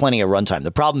it's got plenty of runtime.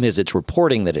 The problem is it's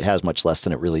reporting that it has much less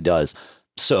than it really does.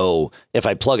 So if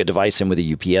I plug a device in with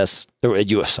a UPS or a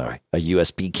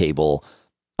USB cable,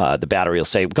 the battery will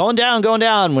say going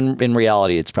down, when in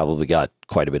reality it's probably got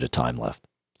quite a bit of time left.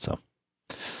 So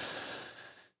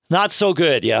not so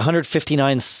good. Yeah,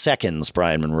 159 seconds,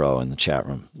 Brian Monroe in the chat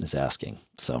room is asking.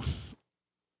 So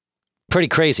pretty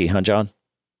crazy, huh, John?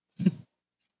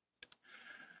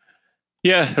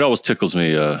 Yeah, it always tickles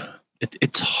me.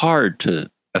 It's hard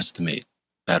to estimate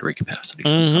battery capacity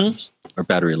sometimes, or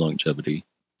battery longevity.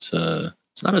 It's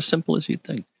not as simple as you'd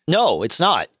think. No, it's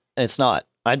not. It's not.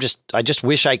 I just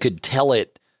wish I could tell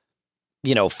it,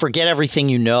 forget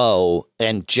everything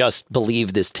and just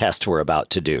believe this test we're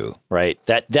about to do. Right.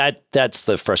 That's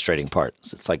the frustrating part.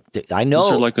 It's like, I know. Is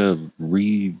there like a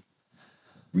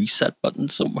reset button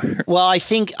somewhere? Well, I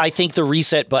think the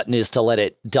reset button is to let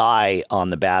it die on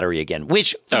the battery again,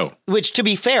 which to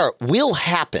be fair will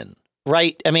happen.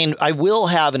 Right. I mean, I will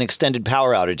have an extended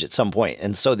power outage at some point.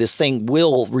 And so this thing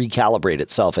will recalibrate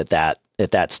itself at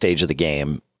that stage of the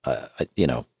game.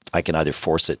 I can either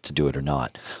force it to do it or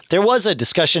not. There was a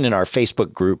discussion in our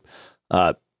Facebook group.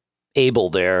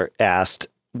 Abel there asked,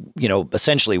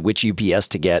 essentially which UPS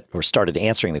to get, or started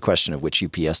answering the question of which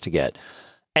UPS to get.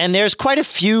 And there's quite a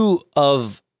few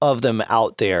of them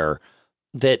out there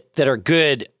that are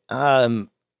good.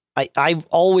 I've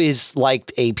always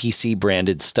liked APC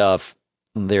branded stuff.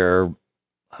 Their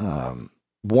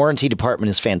warranty department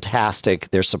is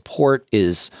fantastic. Their support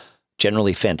is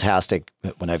generally fantastic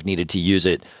when I've needed to use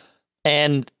it.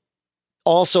 And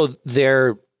also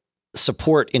their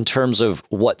support in terms of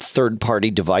what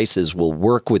third-party devices will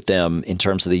work with them in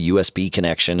terms of the USB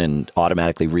connection and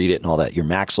automatically read it and all that. Your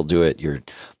Macs will do it. Your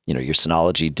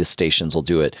Synology disk stations will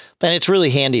do it. And it's really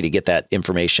handy to get that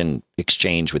information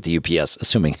exchange with the UPS,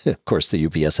 assuming, of course, the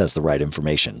UPS has the right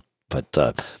information.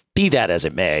 But be that as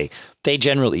it may, they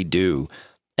generally do.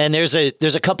 And there's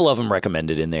a couple of them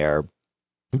recommended in there.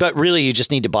 But really, you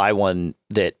just need to buy one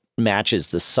that matches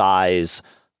the size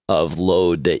of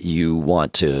load that you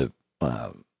want it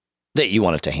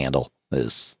to handle.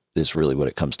 Is really what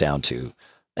it comes down to.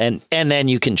 And then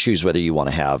you can choose whether you want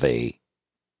to have a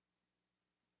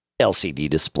LCD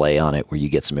display on it where you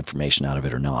get some information out of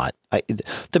it or not.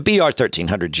 The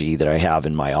BR1300G that I have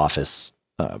in my office,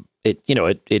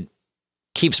 it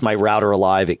keeps my router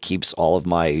alive. It keeps all of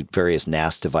my various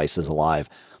NAS devices alive.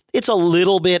 It's a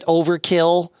little bit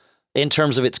overkill in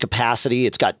terms of its capacity.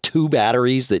 It's got 2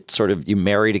 batteries that sort of you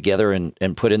marry together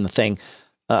and put in the thing.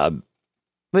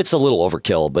 It's a little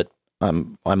overkill, but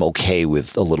I'm okay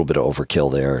with a little bit of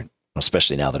overkill there,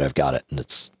 especially now that I've got it and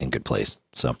it's in good place.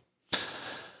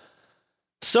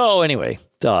 So anyway,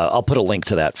 I'll put a link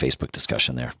to that Facebook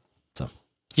discussion there. So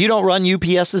you don't run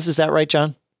UPSs, is that right,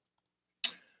 John?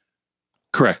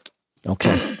 Correct.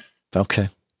 Okay. Okay.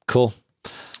 Cool.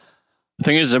 The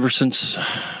thing is, ever since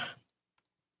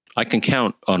I can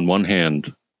count on one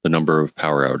hand the number of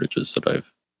power outages that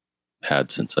I've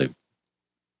had since I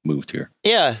moved here.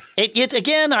 Yeah. It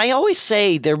again, I always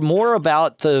say they're more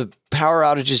about the power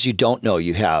outages you don't know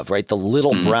you have, right? The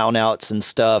little brownouts and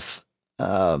stuff.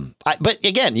 But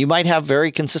again, you might have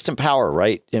very consistent power,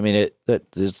 right? I mean,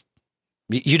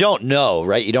 you don't know,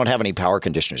 right? You don't have any power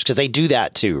conditioners because they do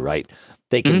that too, right?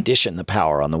 They condition the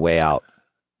power on the way out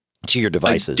to your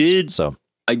devices.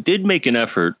 I did make an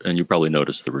effort, and you probably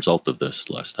noticed the result of this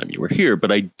last time you were here,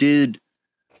 but I did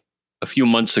a few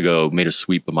months ago made a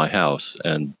sweep of my house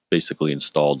and basically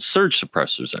installed surge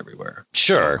suppressors everywhere.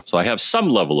 Sure. So I have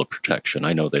some level of protection.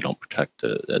 I know they don't protect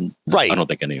it, and I don't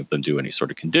think any of them do any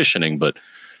sort of conditioning, but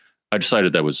I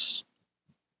decided that was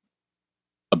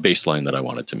a baseline that I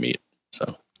wanted to meet.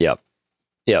 So Yep.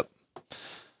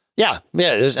 Yeah.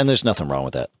 There's nothing wrong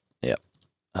with that. Yep.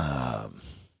 All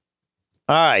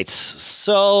right.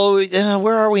 So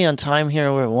where are we on time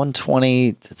here? We're at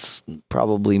 1:20. It's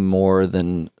probably more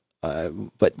than,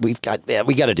 but we got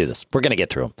to do this. We're going to get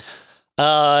through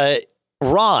them.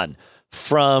 Ron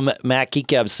from MGG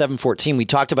Gab 714. We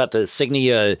talked about the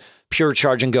Signia Pure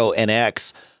Charge and Go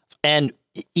NX, and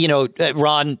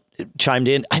Ron chimed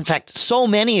in. In fact, so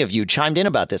many of you chimed in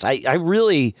about this.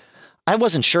 I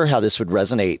wasn't sure how this would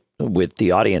resonate with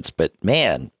the audience, but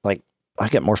man, like, I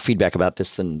get more feedback about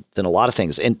this than a lot of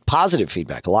things, and positive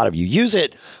feedback. A lot of you use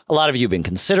it. A lot of you have been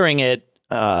considering it.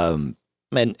 And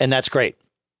that's great.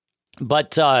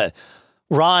 But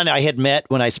Ron, I had met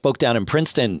when I spoke down in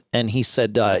Princeton, and he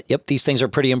said, yep, these things are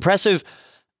pretty impressive.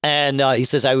 And he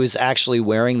says, I was actually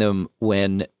wearing them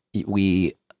when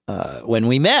we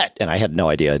met, and I had no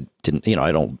idea.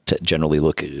 I don't generally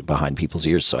look behind people's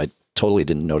ears, so I totally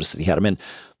didn't notice that he had them in.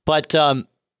 But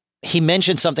he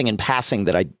mentioned something in passing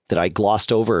that I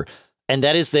glossed over, and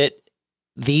that is that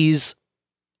these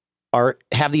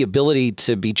have the ability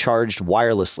to be charged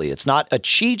wirelessly. It's not a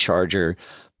Qi charger,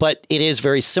 but it is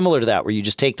very similar to that, where you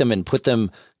just take them and put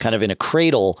them kind of in a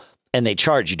cradle and they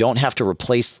charge. You don't have to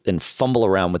replace and fumble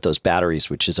around with those batteries,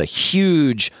 which is a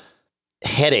huge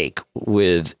headache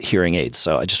with hearing aids.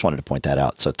 So I just wanted to point that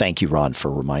out. So thank you, Ron, for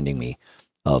reminding me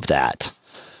of that.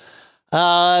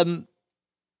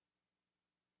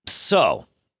 So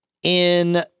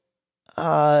in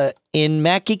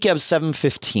MGG Gab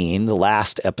 715, the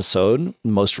last episode,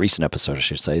 most recent episode, I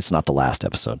should say, it's not the last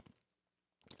episode.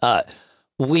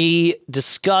 We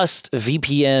discussed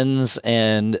VPNs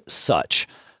and such.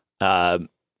 And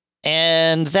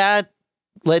that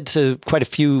led to quite a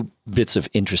few bits of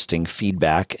interesting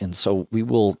feedback. And so we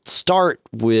will start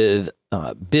with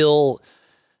Bill.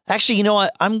 Actually, you know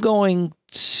what? I'm going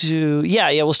to...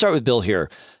 Yeah, we'll start with Bill here.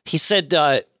 He said...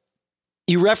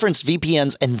 you referenced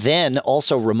VPNs and then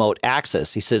also remote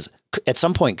access. He says, at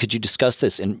some point, could you discuss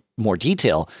this in more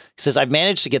detail? He says, I've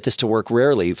managed to get this to work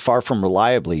rarely, far from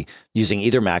reliably, using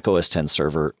either Mac OS X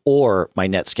server or my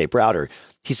Netscape router.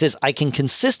 He says, I can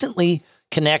consistently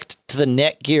connect to the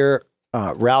Netgear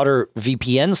router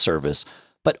VPN service,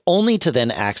 but only to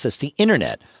then access the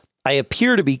internet. I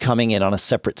appear to be coming in on a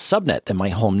separate subnet than my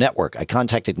home network. I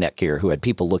contacted Netgear, who had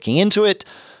people looking into it,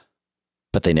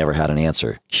 but they never had an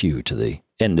answer. Cue to the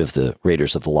end of the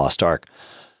Raiders of the Lost Ark.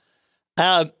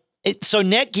 So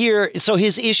Netgear, so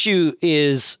his issue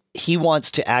is he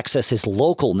wants to access his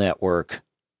local network.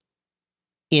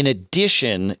 In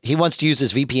addition, he wants to use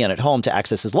his VPN at home to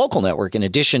access his local network, in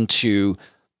addition to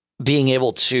being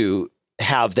able to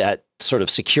have that sort of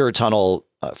secure tunnel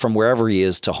from wherever he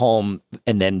is to home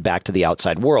and then back to the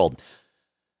outside world.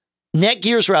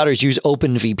 Netgear's routers use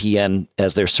OpenVPN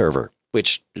as their server,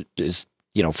 which is,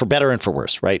 for better and for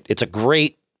worse, right? It's a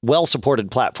great,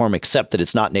 well-supported platform, except that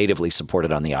it's not natively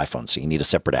supported on the iPhone, so you need a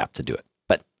separate app to do it.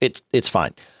 But it's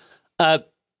fine.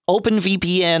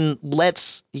 OpenVPN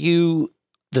lets you,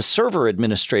 the server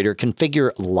administrator,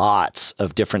 configure lots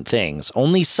of different things,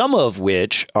 only some of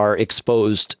which are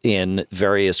exposed in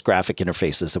various graphic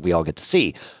interfaces that we all get to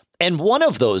see. And one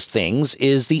of those things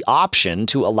is the option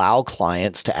to allow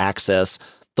clients to access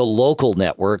the local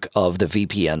network of the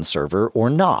VPN server or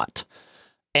not.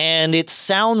 And it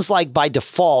sounds like by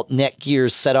default,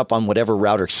 Netgear's setup on whatever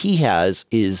router he has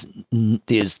is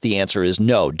the answer is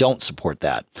no, don't support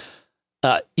that.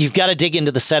 You've got to dig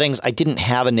into the settings. I didn't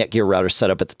have a Netgear router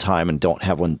set up at the time and don't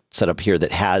have one set up here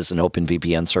that has an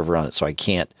OpenVPN server on it, so I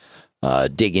can't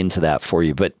dig into that for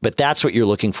you. But that's what you're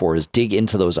looking for, is dig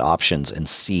into those options and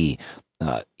see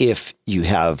if you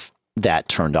have that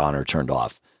turned on or turned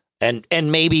off.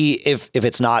 And maybe if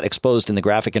it's not exposed in the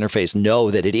graphic interface,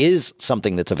 know that it is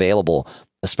something that's available,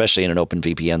 especially in an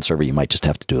OpenVPN server. You might just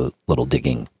have to do a little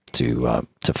digging to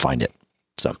find it.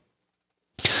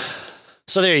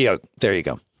 So there you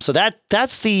go. So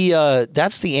that's the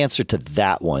answer to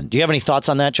that one. Do you have any thoughts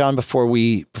on that, John, before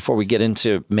we get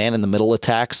into man-in-the-middle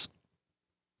attacks?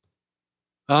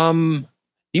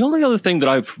 The only other thing that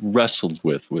I've wrestled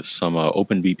with some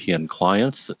OpenVPN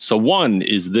clients. So one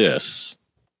is this,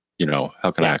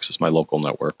 how can I access my local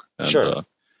network? And, sure.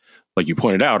 Like you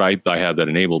pointed out, I have that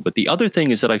enabled. But the other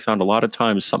thing is that I found a lot of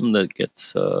times something that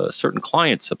gets certain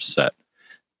clients upset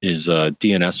is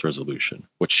DNS resolution.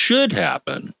 What should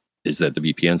happen is that the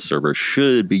VPN server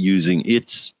should be using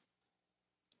its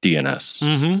DNS.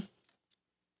 Mm-hmm.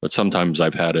 But sometimes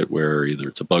I've had it where either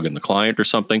it's a bug in the client or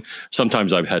something.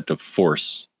 Sometimes I've had to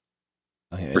force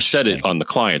or set it on the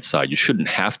client side. You shouldn't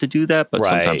have to do that, but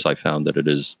sometimes I found that it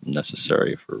is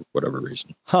necessary for whatever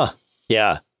reason. Huh.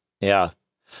 Yeah. Yeah.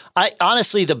 I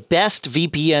honestly, the best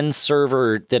VPN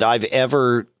server that I've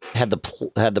ever had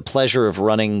the pleasure of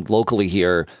running locally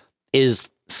here is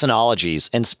Synology's,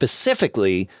 and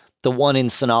specifically the one in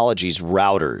Synology's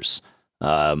routers.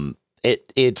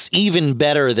 It's even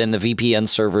better than the VPN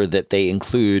server that they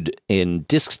include in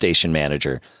Disk Station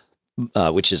Manager,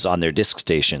 which is on their disk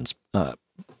stations.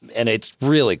 And it's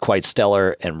really quite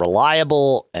stellar and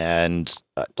reliable, and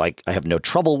I have no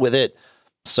trouble with it.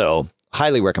 So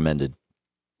highly recommended.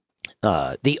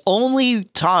 The only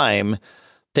time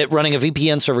that running a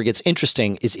VPN server gets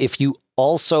interesting is if you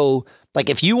also,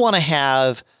 if you want to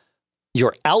have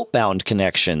your outbound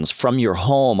connections from your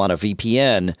home on a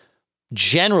VPN.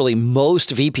 Generally,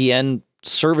 most VPN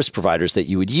service providers that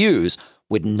you would use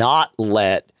would not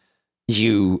let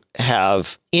you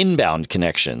have inbound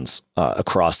connections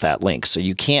across that link. So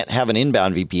you can't have an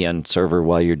inbound VPN server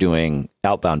while you're doing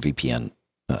outbound VPN,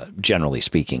 generally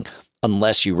speaking,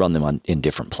 unless you run them in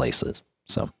different places.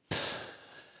 So,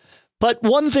 but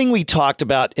one thing we talked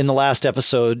about in the last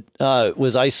episode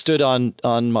was I stood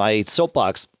on my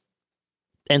soapbox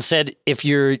and said, if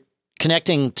you're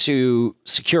connecting to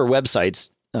secure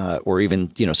websites or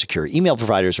even, secure email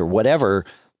providers or whatever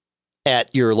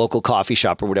at your local coffee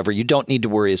shop or whatever, you don't need to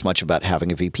worry as much about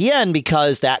having a VPN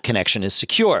because that connection is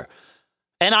secure.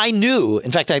 And I knew,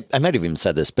 in fact, I might have even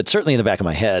said this, but certainly in the back of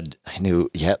my head, I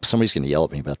knew, somebody's going to yell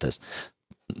at me about this.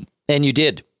 And you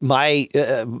did. My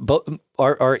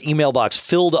our email box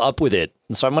filled up with it.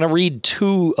 And so I'm going to read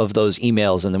 2 of those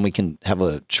emails and then we can have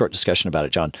a short discussion about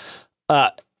it, John.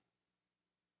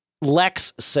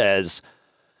 Lex says,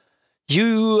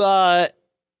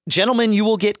 gentlemen, you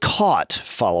will get caught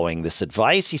following this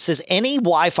advice. He says, any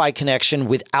Wi-Fi connection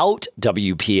without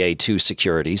WPA2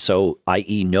 security, so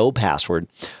i.e. no password,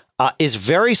 is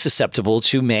very susceptible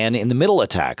to man-in-the-middle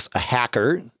attacks. A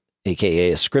hacker,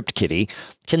 aka a script kiddie,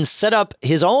 can set up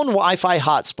his own Wi-Fi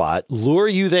hotspot, lure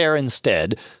you there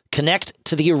instead, connect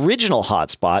to the original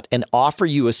hotspot, and offer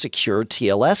you a secure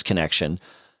TLS connection,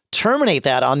 terminate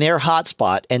that on their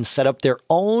hotspot, and set up their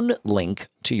own link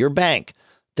to your bank.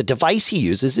 The device he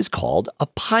uses is called a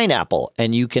pineapple,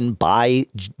 and you can buy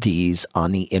these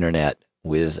on the internet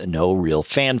with no real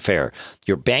fanfare.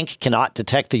 Your bank cannot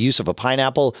detect the use of a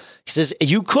pineapple. He says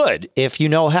you could if you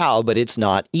know how, but it's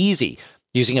not easy.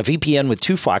 Using a VPN with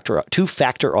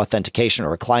two-factor authentication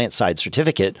or a client-side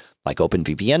certificate, like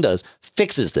OpenVPN does,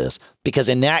 fixes this, because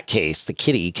in that case, the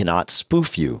kitty cannot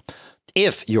spoof you.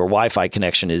 If your Wi-Fi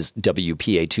connection is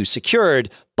WPA2 secured,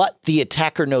 but the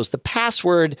attacker knows the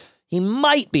password, he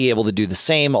might be able to do the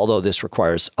same, although this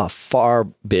requires a far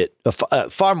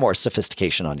more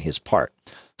sophistication on his part.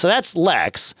 So that's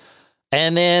Lex.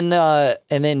 And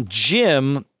then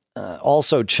Jim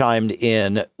also chimed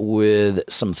in with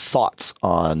some thoughts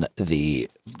on the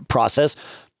process,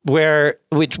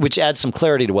 which adds some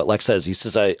clarity to what Lex says. He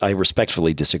says, I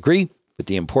respectfully disagree with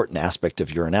the important aspect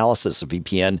of your analysis of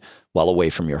VPN while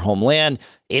away from your homeland.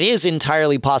 It is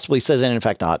entirely possible, he says, and in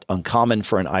fact not uncommon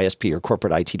for an ISP or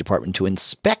corporate IT department to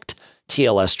inspect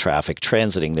TLS traffic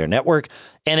transiting their network,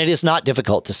 and it is not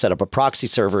difficult to set up a proxy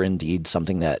server, indeed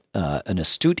something that an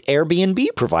astute Airbnb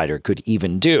provider could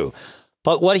even do.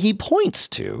 But what he points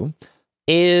to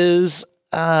is,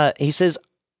 he says,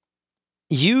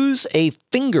 use a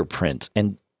fingerprint,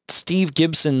 and Steve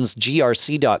Gibson's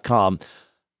grc.com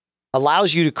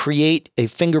allows you to create a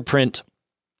fingerprint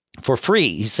for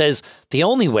free. He says, the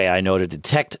only way I know to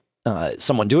detect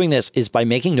someone doing this is by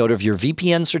making note of your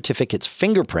VPN certificate's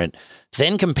fingerprint,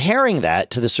 then comparing that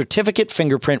to the certificate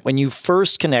fingerprint when you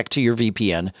first connect to your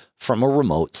VPN from a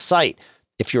remote site.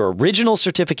 If your original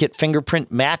certificate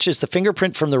fingerprint matches the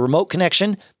fingerprint from the remote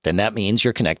connection, then that means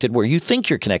you're connected where you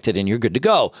think you're connected and you're good to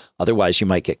go. Otherwise, you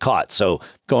might get caught. So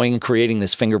going and creating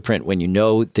this fingerprint when you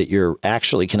know that you're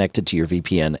actually connected to your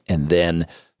VPN and then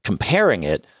comparing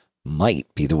it might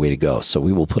be the way to go. So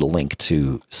we will put a link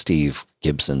to Steve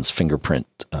Gibson's fingerprint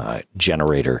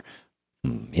generator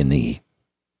in the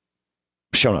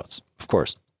show notes, of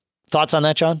course. Thoughts on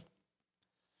that, John?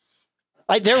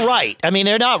 They're right. I mean,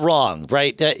 they're not wrong,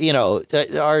 right? The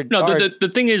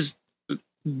thing is,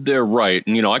 they're right.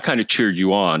 And, I kind of cheered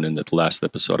you on in the last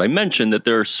episode. I mentioned that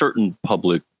there are certain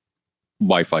public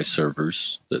Wi-Fi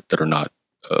servers that are not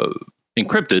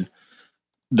encrypted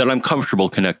that I'm comfortable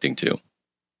connecting to.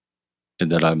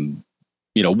 And that I'm,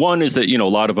 one is that, a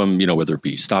lot of them, whether it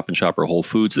be Stop and Shop or Whole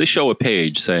Foods, they show a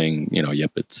page saying,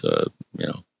 yep, it's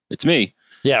me.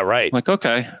 Yeah, right. I'm like,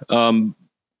 okay.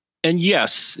 And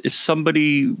yes, if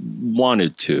somebody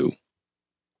wanted to,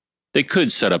 they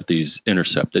could set up these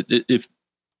intercept. If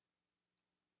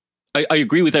I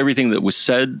agree with everything that was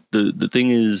said, the thing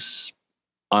is,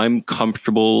 I'm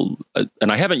comfortable,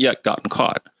 and I haven't yet gotten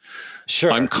caught.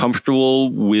 Sure, I'm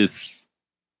comfortable with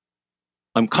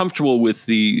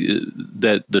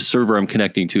that the server I'm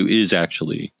connecting to is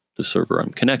actually the server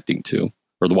I'm connecting to,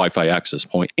 or the Wi-Fi access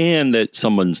point, and that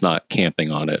someone's not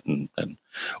camping on it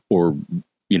or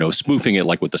spoofing it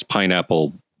like with this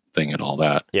pineapple thing and all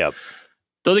that. Yeah.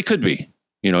 Though they could be,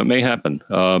 it may happen.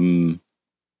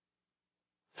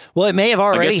 Well, it may have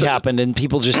already happened and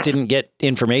people just didn't get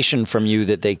information from you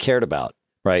that they cared about.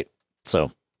 Right.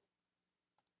 So.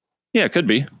 Yeah, it could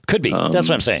be. Could be. That's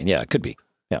what I'm saying. Yeah, it could be.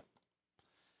 Yeah.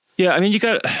 Yeah. I mean,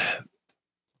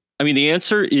 the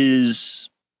answer is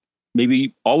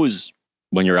maybe always,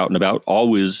 when you're out and about,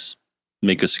 always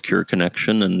make a secure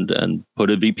connection and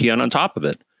put a VPN on top of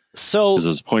it. So, as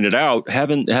was pointed out,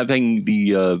 having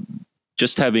the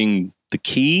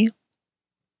key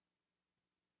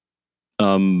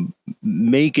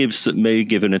may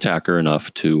give an attacker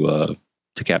enough to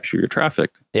capture your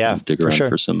traffic. Yeah, dig around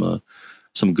for some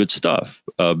good stuff.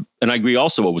 And I agree.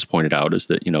 Also, what was pointed out is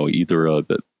that either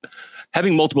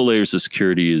having multiple layers of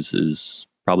security is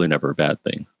probably never a bad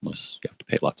thing, unless you have to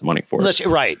pay lots of money for it.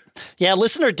 Right. Yeah.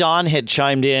 Listener Don had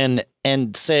chimed in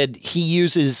and said he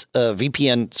uses a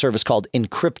VPN service called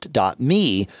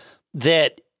encrypt.me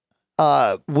that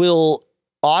will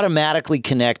automatically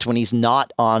connect when he's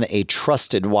not on a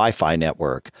trusted Wi-Fi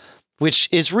network, which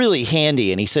is really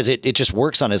handy. And he says it just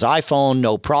works on his iPhone,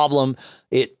 no problem.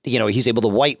 He's able to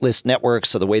whitelist networks.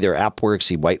 So the way their app works,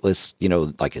 he whitelists,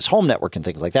 like his home network and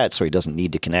things like that. So he doesn't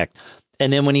need to connect.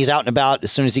 And then when he's out and about,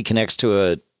 as soon as he connects to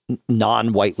a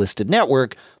non-whitelisted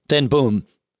network, then boom,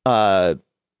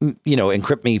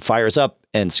 Encrypt.me fires up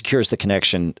and secures the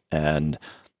connection, and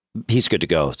he's good to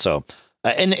go. So,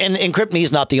 and Encrypt.me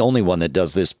is not the only one that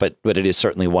does this, but it is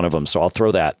certainly one of them. So I'll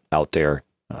throw that out there.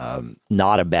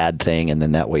 Not a bad thing, and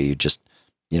then that way you just,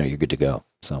 you're good to go.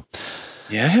 So.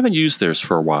 Yeah, I haven't used theirs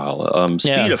for a while.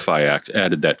 Speedify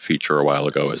added that feature a while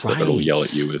ago, that it'll yell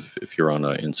at you if you're on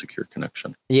an insecure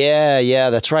connection. Yeah,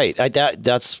 that's right.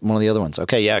 That's one of the other ones.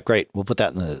 Okay, yeah, great. We'll put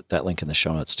that that link in the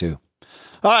show notes too.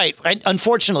 All right.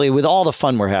 Unfortunately, with all the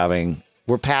fun we're having,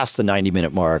 we're past the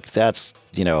 90-minute mark. That's,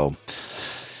 we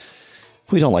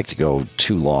don't like to go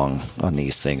too long on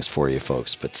these things for you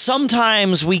folks, but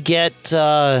sometimes we get,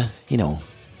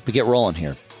 we get rolling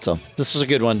here. So this was a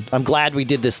good one. I'm glad we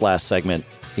did this last segment,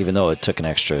 even though it took an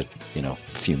extra,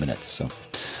 few minutes. So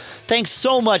thanks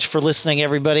so much for listening,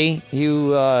 everybody.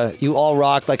 You all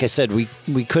rock. Like I said, we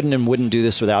couldn't and wouldn't do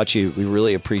this without you. We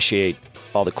really appreciate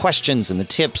all the questions and the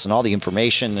tips and all the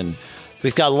information. And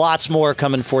we've got lots more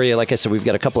coming for you. Like I said, we've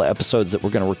got a couple of episodes that we're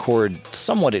going to record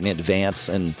somewhat in advance.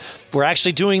 And we're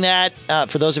actually doing that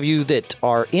for those of you that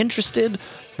are interested.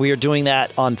 We are doing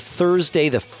that on Thursday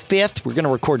the 5th. We're going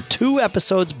to record 2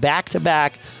 episodes back to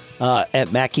back at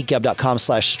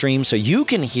mattgeekgab.com/stream, so you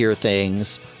can hear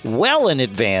things well in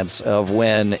advance of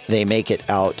when they make it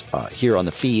out here on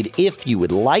the feed if you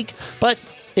would like. But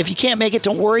if you can't make it,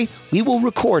 don't worry. We will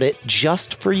record it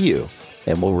just for you,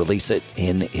 and we'll release it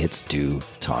in its due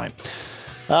time.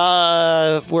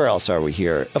 Where else are we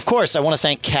here? Of course, I want to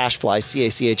thank Cashfly,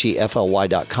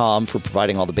 CACHEFLY.com, for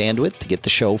providing all the bandwidth to get the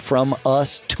show from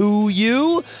us to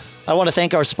you. I want to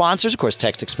thank our sponsors, of course,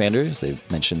 Text Expander, as they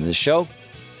mentioned in this show.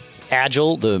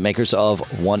 Agile, the makers of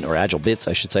Agile Bits,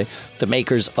 I should say, the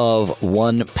makers of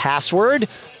 1Password,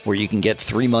 where you can get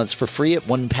 3 months for free at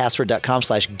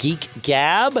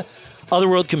 1password.com/geekgab.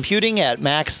 Otherworld Computing at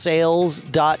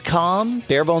maxsales.com.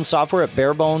 Barebones Software at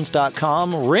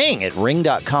barebones.com. Ring at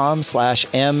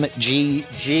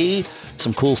ring.com/MGG.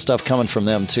 Some cool stuff coming from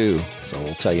them, too. So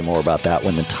we'll tell you more about that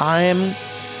when the time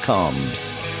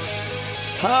comes.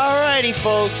 All righty,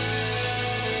 folks.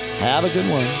 Have a good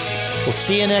one. We'll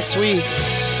see you next week.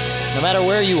 No matter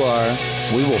where you are,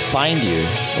 we will find you,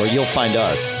 or you'll find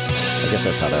us. I guess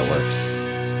that's how that works.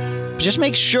 just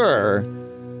make sure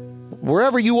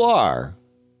wherever you are,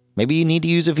 maybe you need to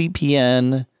use a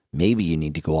VPN, maybe you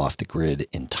need to go off the grid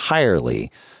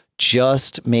entirely.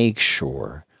 Just make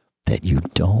sure that you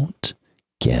don't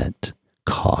get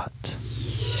caught.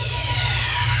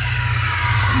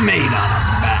 Made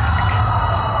on a